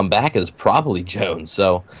to come back is probably Jones.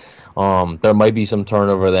 So, there might be some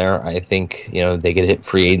turnover there. I think they could hit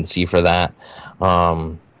free agency for that.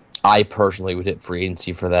 I personally would hit free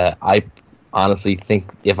agency for that. I honestly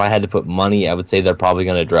think if I had to put money, I would say they're probably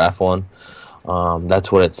going to draft one.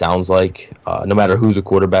 That's what it sounds like. No matter who the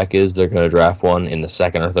quarterback is, they're going to draft one in the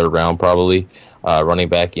 2nd or 3rd round probably. Running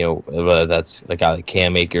back, whether that's a guy like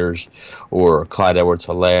Cam Akers or Clyde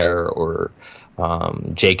Edwards-Helaire or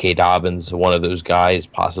J.K. Dobbins, one of those guys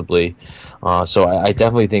possibly. So I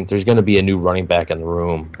definitely think there's going to be a new running back in the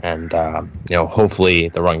room, and hopefully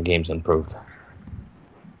the run game's improved.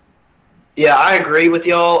 Yeah, I agree with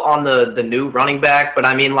y'all on the new running back, but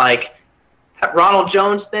I mean, like, that Ronald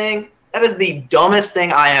Jones thing, that is the dumbest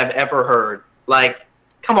thing I have ever heard. Like,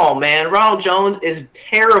 Come on, man. Ronald Jones is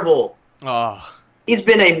terrible. Oh. He's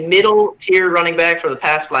been a middle-tier running back for the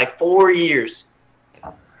past, 4 years.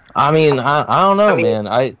 I mean, I don't know, man.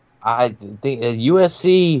 I think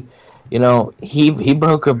USC, he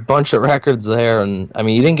broke a bunch of records there, and I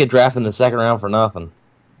mean, he didn't get drafted in the second round for nothing.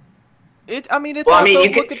 Look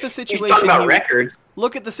at the situation. Records.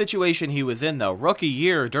 Look at the situation he was in, though. Rookie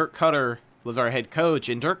year, Dirk Cutter was our head coach,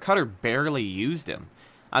 and Dirk Cutter barely used him.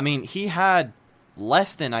 I mean, he had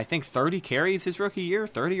less than, I think, 30 carries his rookie year,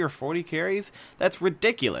 30 or 40 carries. That's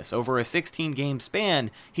ridiculous. Over a 16-game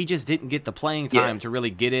span, he just didn't get the playing time to really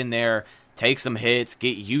get in there, take some hits,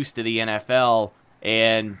 get used to the NFL,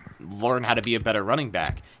 and learn how to be a better running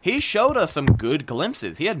back. He showed us some good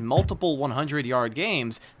glimpses. He had multiple 100-yard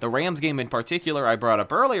games. The Rams game in particular I brought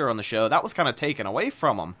up earlier on the show, that was kind of taken away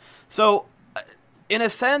from him. So, in a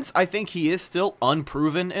sense, I think he is still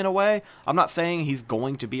unproven in a way. I'm not saying he's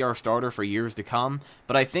going to be our starter for years to come,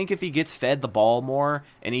 but I think if he gets fed the ball more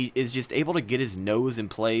and he is just able to get his nose in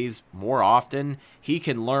plays more often, he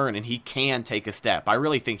can learn and he can take a step. I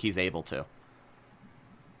really think he's able to.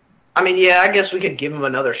 I mean, yeah, I guess we could give him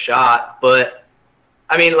another shot, but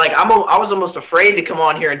I mean, I was almost afraid to come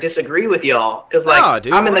on here and disagree with y'all because,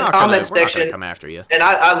 I'm in the comment section, come after you. And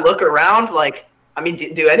I look around, I mean,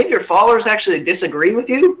 do any of your followers actually disagree with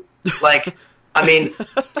you? I mean,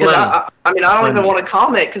 I don't even want to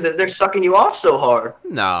comment because they're sucking you off so hard.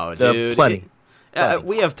 No, dude. Plenty.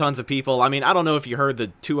 We have tons of people. I mean, I don't know if you heard the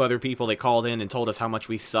 2 other people that called in and told us how much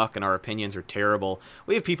we suck and our opinions are terrible.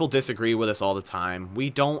 We have people disagree with us all the time. We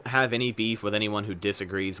don't have any beef with anyone who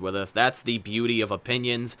disagrees with us. That's the beauty of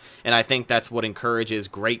opinions, and I think that's what encourages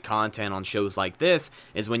great content on shows like this,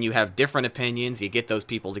 is when you have different opinions, you get those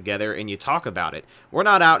people together, and you talk about it. We're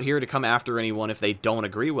not out here to come after anyone if they don't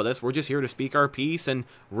agree with us. We're just here to speak our piece and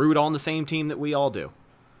root on the same team that we all do.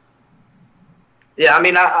 Yeah, I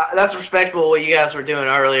mean, that's respectable what you guys were doing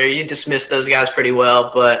earlier. You dismissed those guys pretty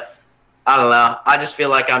well, but I don't know. I just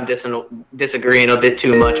feel like I'm disagreeing a bit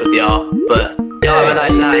too much with y'all. But y'all have a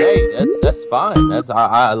nice night. Hey, that's fine.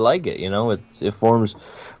 I like it. It forms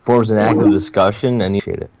an active discussion, and you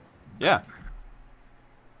appreciate it. Yeah.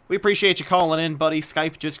 We appreciate you calling in, buddy.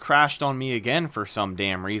 Skype just crashed on me again for some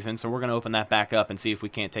damn reason, so we're going to open that back up and see if we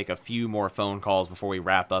can't take a few more phone calls before we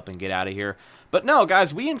wrap up and get out of here. But no,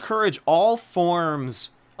 guys, we encourage all forms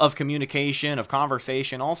of communication, of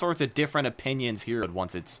conversation, all sorts of different opinions here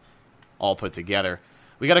once it's all put together.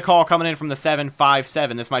 We got a call coming in from the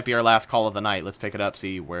 757. This might be our last call of the night. Let's pick it up,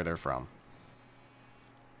 see where they're from.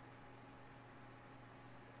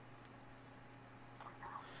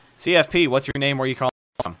 CFP, what's your name? Where are you calling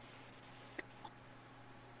from?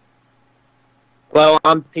 Hello,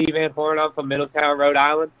 I'm Steve Van Horn. I'm from Middletown, Rhode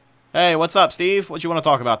Island. Hey, what's up, Steve? What you want to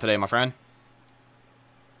talk about today, my friend?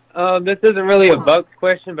 This isn't really a Bucks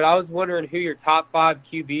question, but I was wondering who your top 5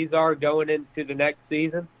 QBs are going into the next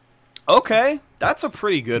season. Okay, that's a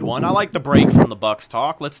pretty good one. I like the break from the Bucks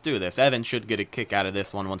talk. Let's do this. Evan should get a kick out of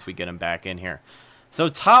this one once we get him back in here. So,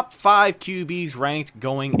 top 5 QBs ranked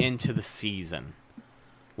going into the season.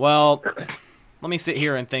 Well, let me sit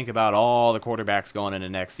here and think about all the quarterbacks going into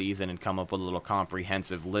next season and come up with a little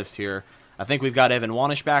comprehensive list here. I think we've got Evan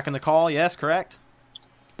Wanish back in the call. Yes, correct?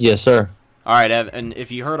 Yes, sir. All right, Evan, and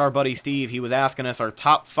if you heard our buddy Steve, he was asking us our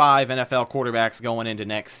top 5 NFL quarterbacks going into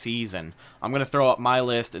next season. I'm going to throw up my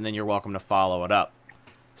list, and then you're welcome to follow it up.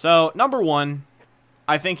 So, number 1,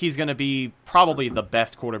 I think he's going to be probably the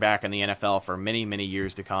best quarterback in the NFL for many, many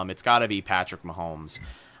years to come. It's got to be Patrick Mahomes.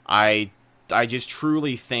 I just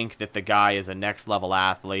truly think that the guy is a next-level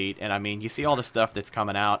athlete, and I mean, you see all the stuff that's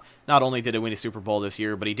coming out. Not only did he win a Super Bowl this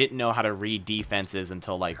year, but he didn't know how to read defenses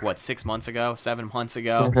until, 6 months ago, 7 months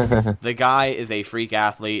ago? The guy is a freak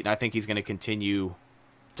athlete, and I think he's going to continue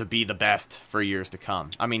to be the best for years to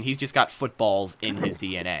come. I mean, he's just got footballs in his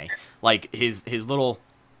DNA. Like, his little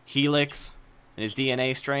helix and his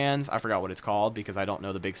DNA strands, I forgot what it's called because I don't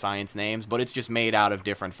know the big science names, but it's just made out of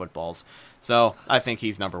different footballs. So, I think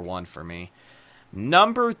he's number 1 for me.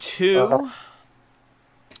 Number 2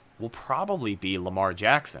 will probably be Lamar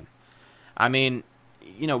Jackson. I mean,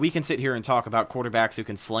 we can sit here and talk about quarterbacks who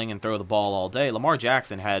can sling and throw the ball all day. Lamar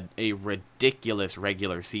Jackson had a ridiculous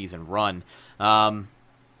regular season run.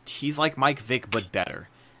 He's like Mike Vick, but better.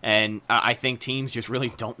 And I think teams just really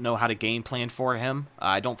don't know how to game plan for him.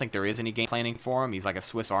 I don't think there is any game planning for him. He's like a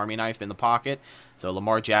Swiss Army knife in the pocket. So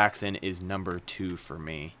Lamar Jackson is number 2 for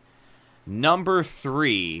me. Number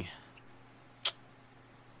 3...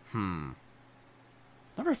 Number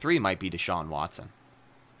 3 might be Deshaun Watson.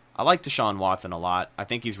 I like Deshaun Watson a lot. I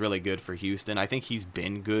think he's really good for Houston. I think he's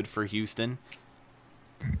been good for Houston.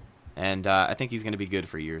 And I think he's going to be good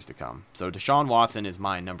for years to come. So Deshaun Watson is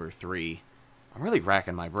my number 3. I'm really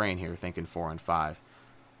racking my brain here thinking 4 and 5.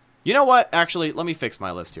 You know what? Actually, let me fix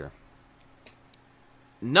my list here.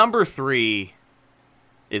 Number 3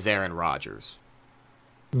 is Aaron Rodgers.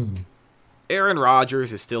 Aaron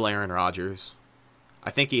Rodgers is still Aaron Rodgers. I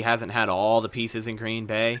think he hasn't had all the pieces in Green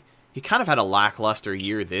Bay. He kind of had a lackluster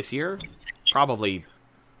year this year. Probably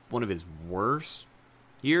one of his worst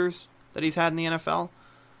years that he's had in the NFL.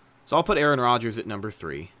 So I'll put Aaron Rodgers at number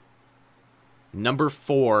 3. Number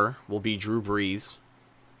 4 will be Drew Brees.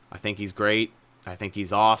 I think he's great. I think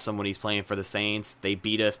he's awesome when he's playing for the Saints. They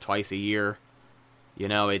beat us twice a year. You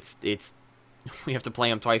know, it's we have to play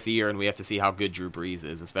him twice a year, and we have to see how good Drew Brees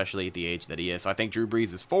is, especially at the age that he is. So I think Drew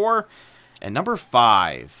Brees is 4. And number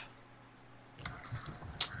 5.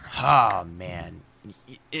 Oh, man.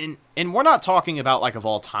 And we're not talking about, like, of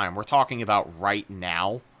all time. We're talking about right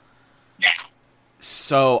now.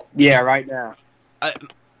 So... Yeah, right now.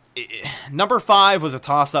 Number 5 was a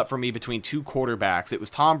toss-up for me between 2 quarterbacks. It was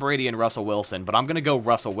Tom Brady and Russell Wilson, but I'm going to go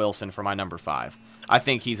Russell Wilson for my number 5. I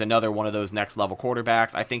think he's another one of those next-level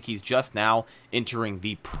quarterbacks. I think he's just now entering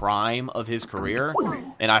the prime of his career,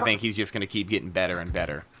 and I think he's just going to keep getting better and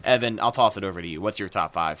better. Evan, I'll toss it over to you. What's your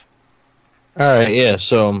top 5? All right, yeah.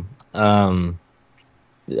 So, my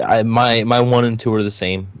 1 and 2 are the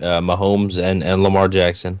same. Mahomes and Lamar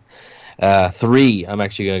Jackson. 3, I'm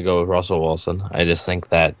actually going to go with Russell Wilson. I just think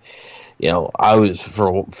that, you know, I was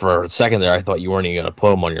for a second there, I thought you weren't even going to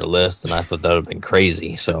put him on your list, and I thought that would have been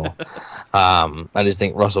crazy. So, I just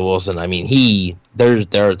think Russell Wilson. I mean, there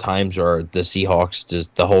are times where the Seahawks,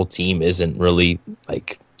 just the whole team isn't really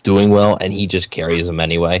like doing well, and he just carries them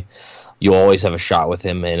anyway. You always have a shot with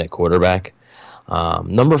him in at quarterback.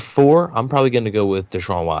 Number 4, I'm probably going to go with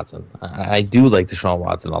Deshaun Watson. I do like Deshaun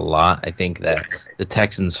Watson a lot. I think that the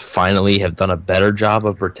Texans finally have done a better job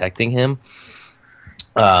of protecting him.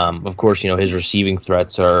 Of course, you know, his receiving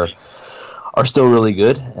threats are still really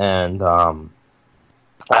good, and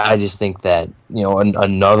I just think that, you know,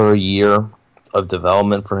 another year of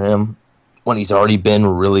development for him when he's already been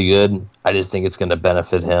really good, I just think it's going to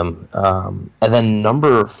benefit him. And then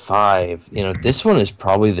number 5, you know, this one is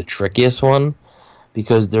probably the trickiest one,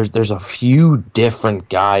 because there's a few different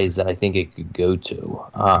guys that I think it could go to.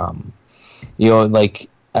 You know, like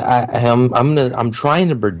I'm trying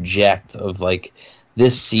to project of like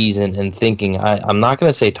this season and thinking I'm not going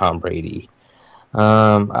to say Tom Brady.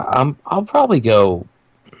 I'll probably go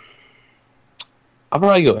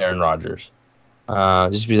Aaron Rodgers.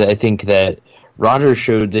 Just because I think that Rodgers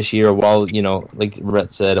showed this year, while, you know, like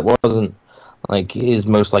Rhett said, it wasn't like his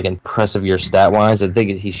most like impressive year stat wise. I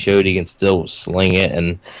think he showed he can still sling it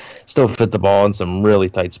and still fit the ball in some really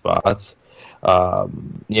tight spots. You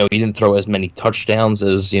know, he didn't throw as many touchdowns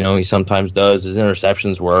as, you know, he sometimes does. His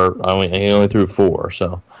interceptions were he only threw 4.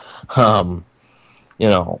 So, you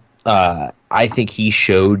know, I think he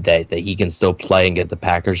showed that he can still play and get the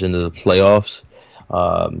Packers into the playoffs.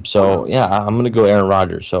 So, yeah, I'm going to go Aaron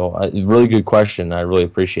Rodgers. So, really good question. I really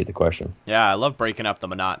appreciate the question. Yeah, I love breaking up the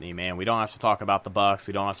monotony, man. We don't have to talk about the Bucs.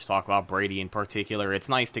 We don't have to talk about Brady in particular. It's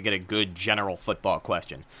nice to get a good general football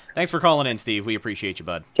question. Thanks for calling in, Steve. We appreciate you,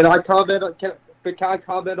 bud. Can I comment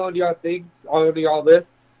on your thing, on your list?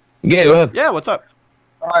 Yeah, go ahead. Yeah, what's up?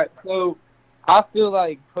 All right, so I feel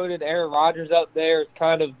like putting Aaron Rodgers up there is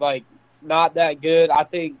kind of like not that good. I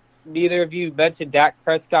think neither of you mentioned Dak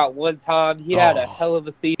Prescott one time. He had a hell of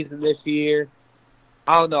a season this year.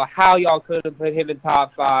 I don't know how y'all couldn't put him in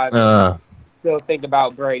top 5. Still think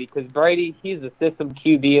about Brady, because Brady, he's a system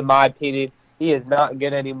QB in my opinion. He is not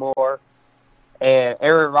good anymore. And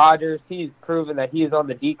Aaron Rodgers, he's proven that he is on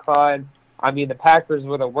the decline. I mean, the Packers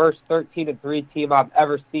were the worst 13-3 team I've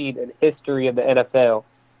ever seen in history of the NFL.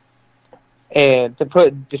 And to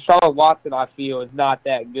put Deshaun Watson, I feel, is not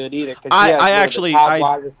that good either. I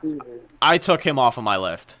took him off of my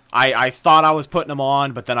list. I thought I was putting him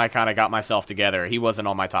on, but then I kind of got myself together. He wasn't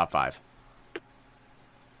on my top 5.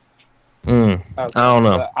 Okay. I don't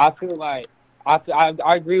know. I feel like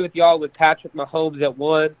I agree with y'all with Patrick Mahomes at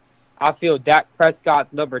 1. I feel Dak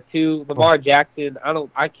Prescott's number 2. Lamar Jackson,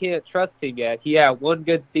 I can't trust him yet. He had one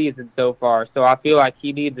good season so far, so I feel like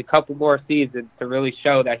he needs a couple more seasons to really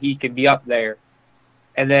show that he can be up there.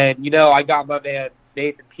 And then, you know, I got my man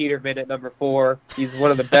Nathan Peterman at number 4. He's one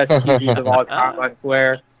of the best QBs of all time, I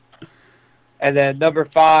swear. And then number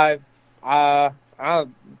 5,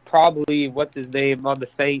 I'm probably, what's his name on the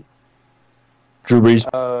Saints? Drew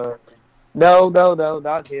Brees. No,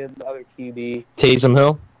 not him. The other QB. Taysom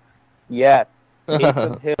Hill. Yes,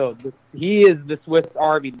 Taysom Hill. He is the Swiss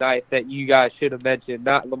Army knife that you guys should have mentioned,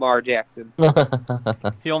 not Lamar Jackson.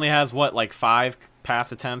 He only has, what, like 5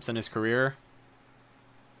 pass attempts in his career?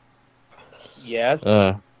 Yes.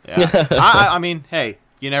 Yeah. I mean, hey,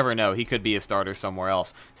 you never know. He could be a starter somewhere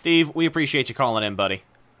else. Steve, we appreciate you calling in, buddy.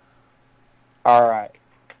 All right.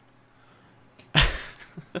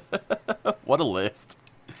 What a list.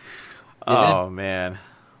 Yeah. Oh, man.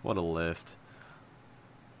 What a list.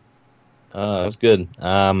 That was good.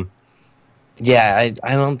 Yeah,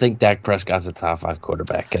 I don't think Dak Prescott's a top 5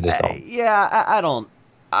 quarterback. I just don't. Yeah,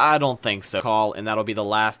 I don't think so. Call, and that'll be the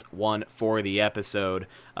last one for the episode.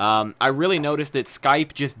 I really noticed that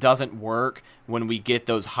Skype just doesn't work when we get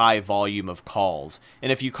those high volume of calls.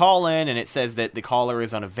 And if you call in and it says that the caller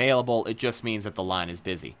is unavailable, it just means that the line is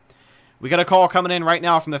busy. We got a call coming in right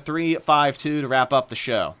now from the 352 to wrap up the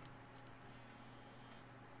show.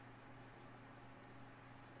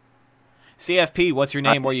 CFP, what's your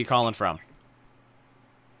name? Where are you calling from?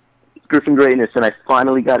 Griffin Greatness, and I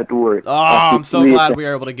finally got it to work. Oh, I'm so glad we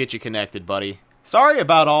were able to get you connected, buddy. Sorry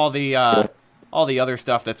about all the other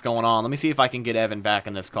stuff that's going on. Let me see if I can get Evan back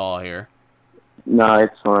in this call here. No,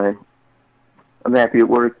 it's fine. I'm happy it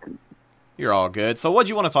worked. You're all good. So what do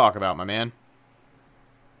you want to talk about, my man?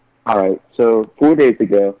 All right, so 4 days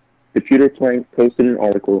ago, Computer Plank posted an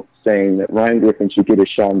article saying that Ryan Griffin should get a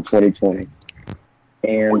shot in 2020.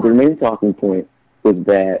 And the main talking point was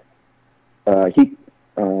that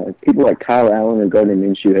people like Kyle Allen and Gardner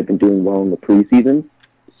Minshew had been doing well in the preseason,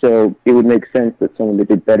 so it would make sense that someone that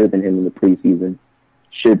did better than him in the preseason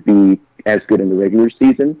should be as good in the regular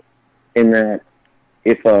season. And that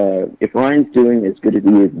if Ryan's doing as good as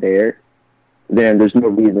he is there, then there's no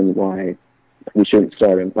reason why we shouldn't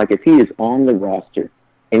start him. Like, if he is on the roster,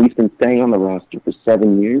 and he's been staying on the roster for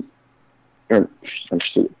 7 years,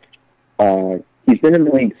 he's been in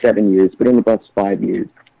the league 7 years, but in the Bucs 5 years,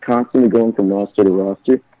 constantly going from roster to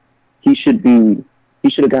roster, he should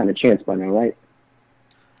have gotten a chance by now, right?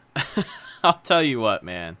 I'll tell you what,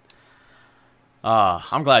 man.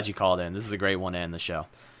 I'm glad you called in. This is a great one to end the show.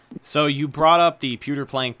 So you brought up the Pewter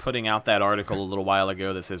Plank putting out that article a little while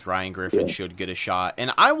ago that says Ryan Griffin should get a shot.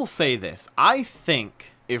 And I will say this. I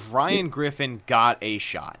think if Ryan Griffin got a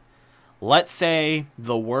shot, let's say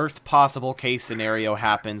the worst possible case scenario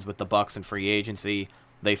happens with the Bucs in free agency.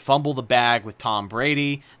 They fumble the bag with Tom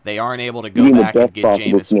Brady. They aren't able to go back and get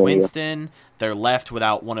Jameis Winston. They're left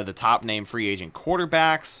without one of the top-name free agent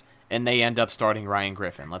quarterbacks, and they end up starting Ryan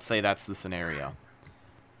Griffin. Let's say that's the scenario.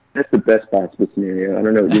 That's the best possible scenario. I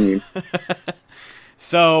don't know what you mean.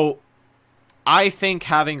 So, I think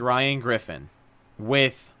having Ryan Griffin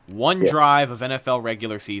with one drive of NFL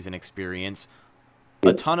regular season experience,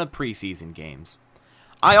 a ton of preseason games,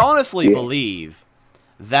 I honestly believe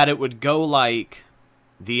that it would go like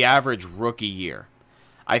the average rookie year.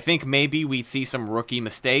 I think maybe we'd see some rookie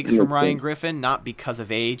mistakes from Ryan Griffin, not because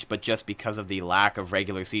of age, but just because of the lack of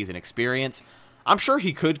regular season experience. I'm sure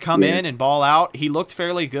he could come in and ball out. He looked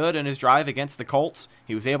fairly good in his drive against the Colts.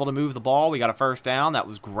 He was able to move the ball. We got a first down. That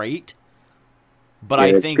was great. But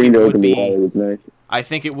I think it would be I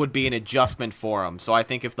think it would be an adjustment for him. So I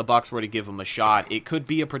think if the Bucs were to give him a shot, it could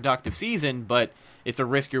be a productive season, but it's a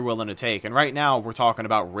risk you're willing to take. And right now, we're talking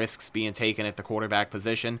about risks being taken at the quarterback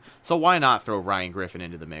position. So why not throw Ryan Griffin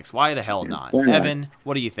into the mix? Why the hell not? Evan,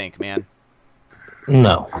 what do you think, man?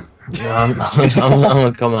 No. I'm going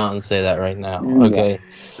to come out and say that right now. Okay.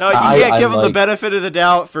 No, you can't give him the benefit of the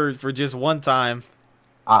doubt for just one time.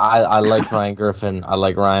 I like Ryan Griffin. I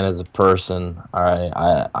like Ryan as a person. All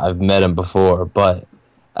right. I've met him before, but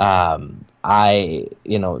the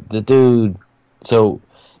dude, so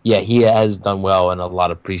yeah, he has done well in a lot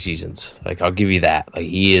of preseasons. Like, I'll give you that. Like,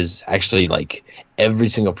 he is actually, like, every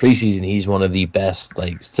single preseason, he's one of the best,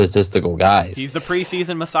 like, statistical guys. He's the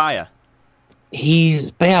preseason messiah.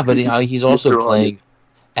 But he's also playing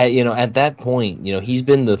at that point, he's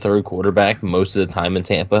been the third quarterback most of the time in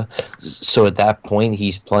Tampa. So at that point,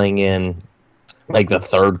 he's playing in, like, the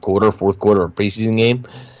third quarter, fourth quarter of a preseason game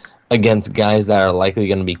against guys that are likely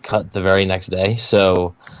going to be cut the very next day.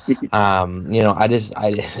 So, I just,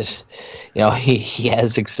 he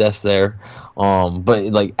has success there. But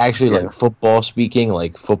like, actually, like, football speaking,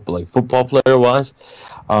 like football player wise,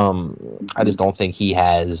 I just don't think he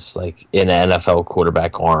has, like, an NFL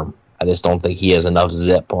quarterback arm. I just don't think he has enough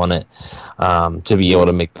zip on it to be able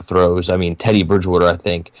to make the throws. I mean, Teddy Bridgewater, I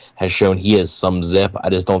think, has shown he has some zip. I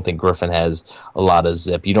just don't think Griffin has a lot of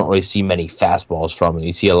zip. You don't really see many fastballs from him.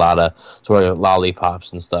 You see a lot of sort of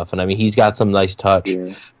lollipops and stuff. And, I mean, he's got some nice touch,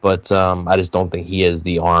 but I just don't think he has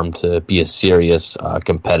the arm to be a serious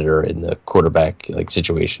competitor in the quarterback, like,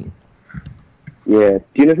 situation. Yeah. Do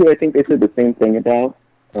you know who I think they said the same thing about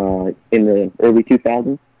in the early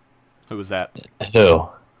 2000s? Who was that? Who?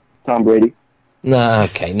 Tom Brady. No,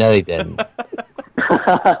 okay. No, they didn't.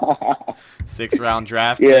 6th-round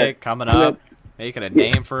draft pick coming up, making a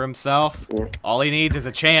name for himself. All he needs is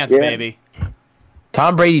a chance, baby.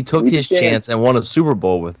 Tom Brady took his chance and won a Super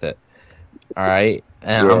Bowl with it. All right,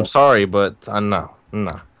 and I'm sorry, but no.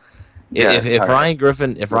 If Ryan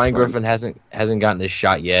Griffin hasn't gotten his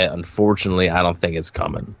shot yet, unfortunately, I don't think it's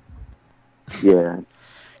coming. Yeah.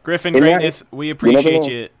 Griffin Greatness, we appreciate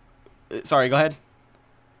you. Sorry, go ahead.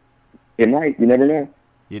 It might. You never know.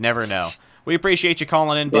 You never know. We appreciate you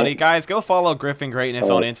calling in, buddy. Guys, go follow Griffin Greatness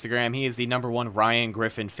on Instagram. He is the #1 Ryan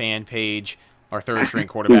Griffin fan page, our third-string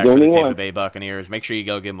quarterback for the Tampa Bay Buccaneers. Make sure you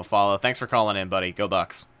go give him a follow. Thanks for calling in, buddy. Go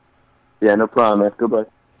Bucs. Yeah, no problem, man. Goodbye.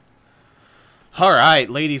 All right,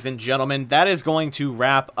 ladies and gentlemen, that is going to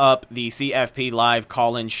wrap up the CFP Live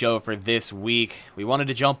call-in show for this week. We wanted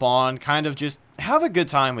to jump on, kind of just have a good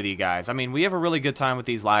time with you guys. I mean, we have a really good time with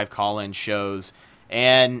these live call-in shows,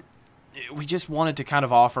 and we just wanted to kind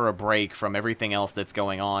of offer a break from everything else that's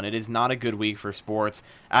going on. It is not a good week for sports.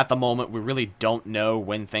 At the moment, we really don't know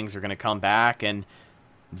when things are going to come back, and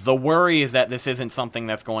the worry is that this isn't something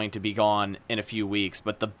that's going to be gone in a few weeks.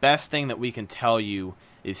 But the best thing that we can tell you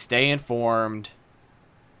is stay informed,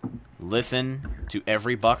 listen to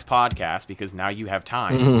every Bucs podcast, because now you have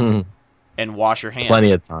time, and wash your hands.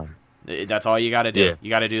 Plenty of time. That's all you got to do. Yeah. You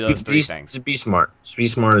got to do those three things. Be smart. Just be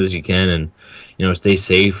smart as you can, and stay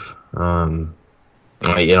safe. I've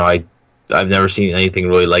never seen anything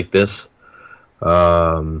really like this.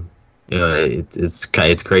 It's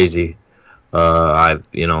crazy. I've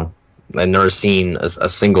never seen a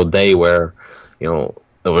single day where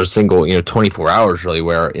there was 24 hours really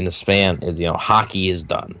where in the span hockey is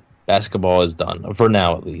done, basketball is done for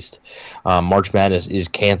now at least. March Madness is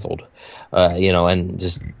canceled. And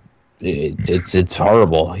just it's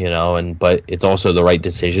horrible, but it's also the right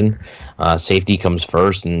decision. Safety comes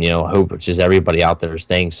first, and hope just everybody out there is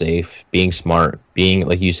staying safe, being smart, being,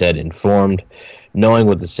 like you said, informed, knowing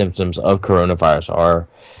what the symptoms of coronavirus are,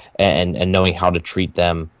 and knowing how to treat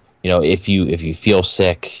them. If you feel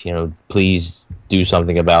sick, please do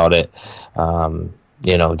something about it.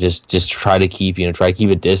 Just try to keep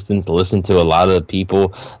a distance. Listen to a lot of the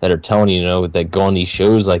people that are telling that go on these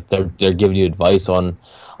shows, like they're giving you advice on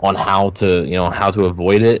how to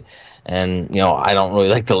avoid it. And I don't really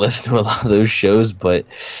like to listen to a lot of those shows, but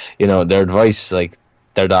their advice, like,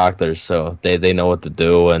 they're doctors, so they know what to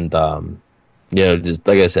do. And just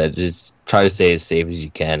like I said, just try to stay as safe as you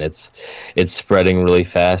can. It's spreading really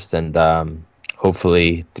fast, and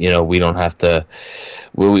hopefully we don't have to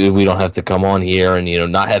come on here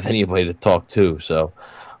and not have anybody to talk to. So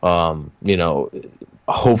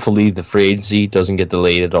hopefully the free agency doesn't get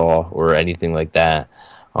delayed at all or anything like that.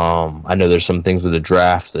 I know there's some things with the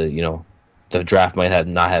draft that the draft might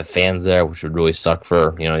not have fans there, which would really suck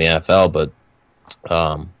for the NFL, but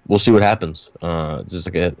we'll see what happens.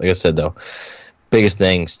 Just like I said, though, biggest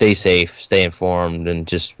thing, stay safe, stay informed, and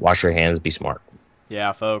just wash your hands, be smart.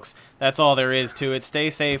 Yeah, folks, that's all there is to it. Stay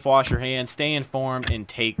safe, wash your hands, stay informed, and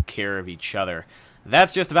take care of each other.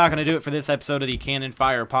 That's just about going to do it for this episode of the Cannon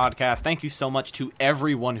Fire Podcast. Thank you so much to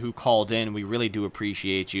everyone who called in. We really do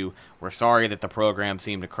appreciate you. We're sorry that the program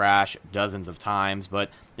seemed to crash dozens of times,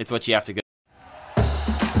 but it's what you have to go.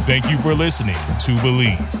 Thank you for listening to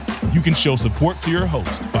Believe. You can show support to your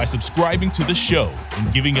host by subscribing to the show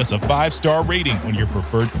and giving us a 5-star rating on your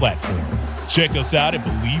preferred platform. Check us out at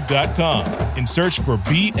Believe.com and search for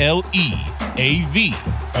BLEAV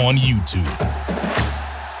on YouTube.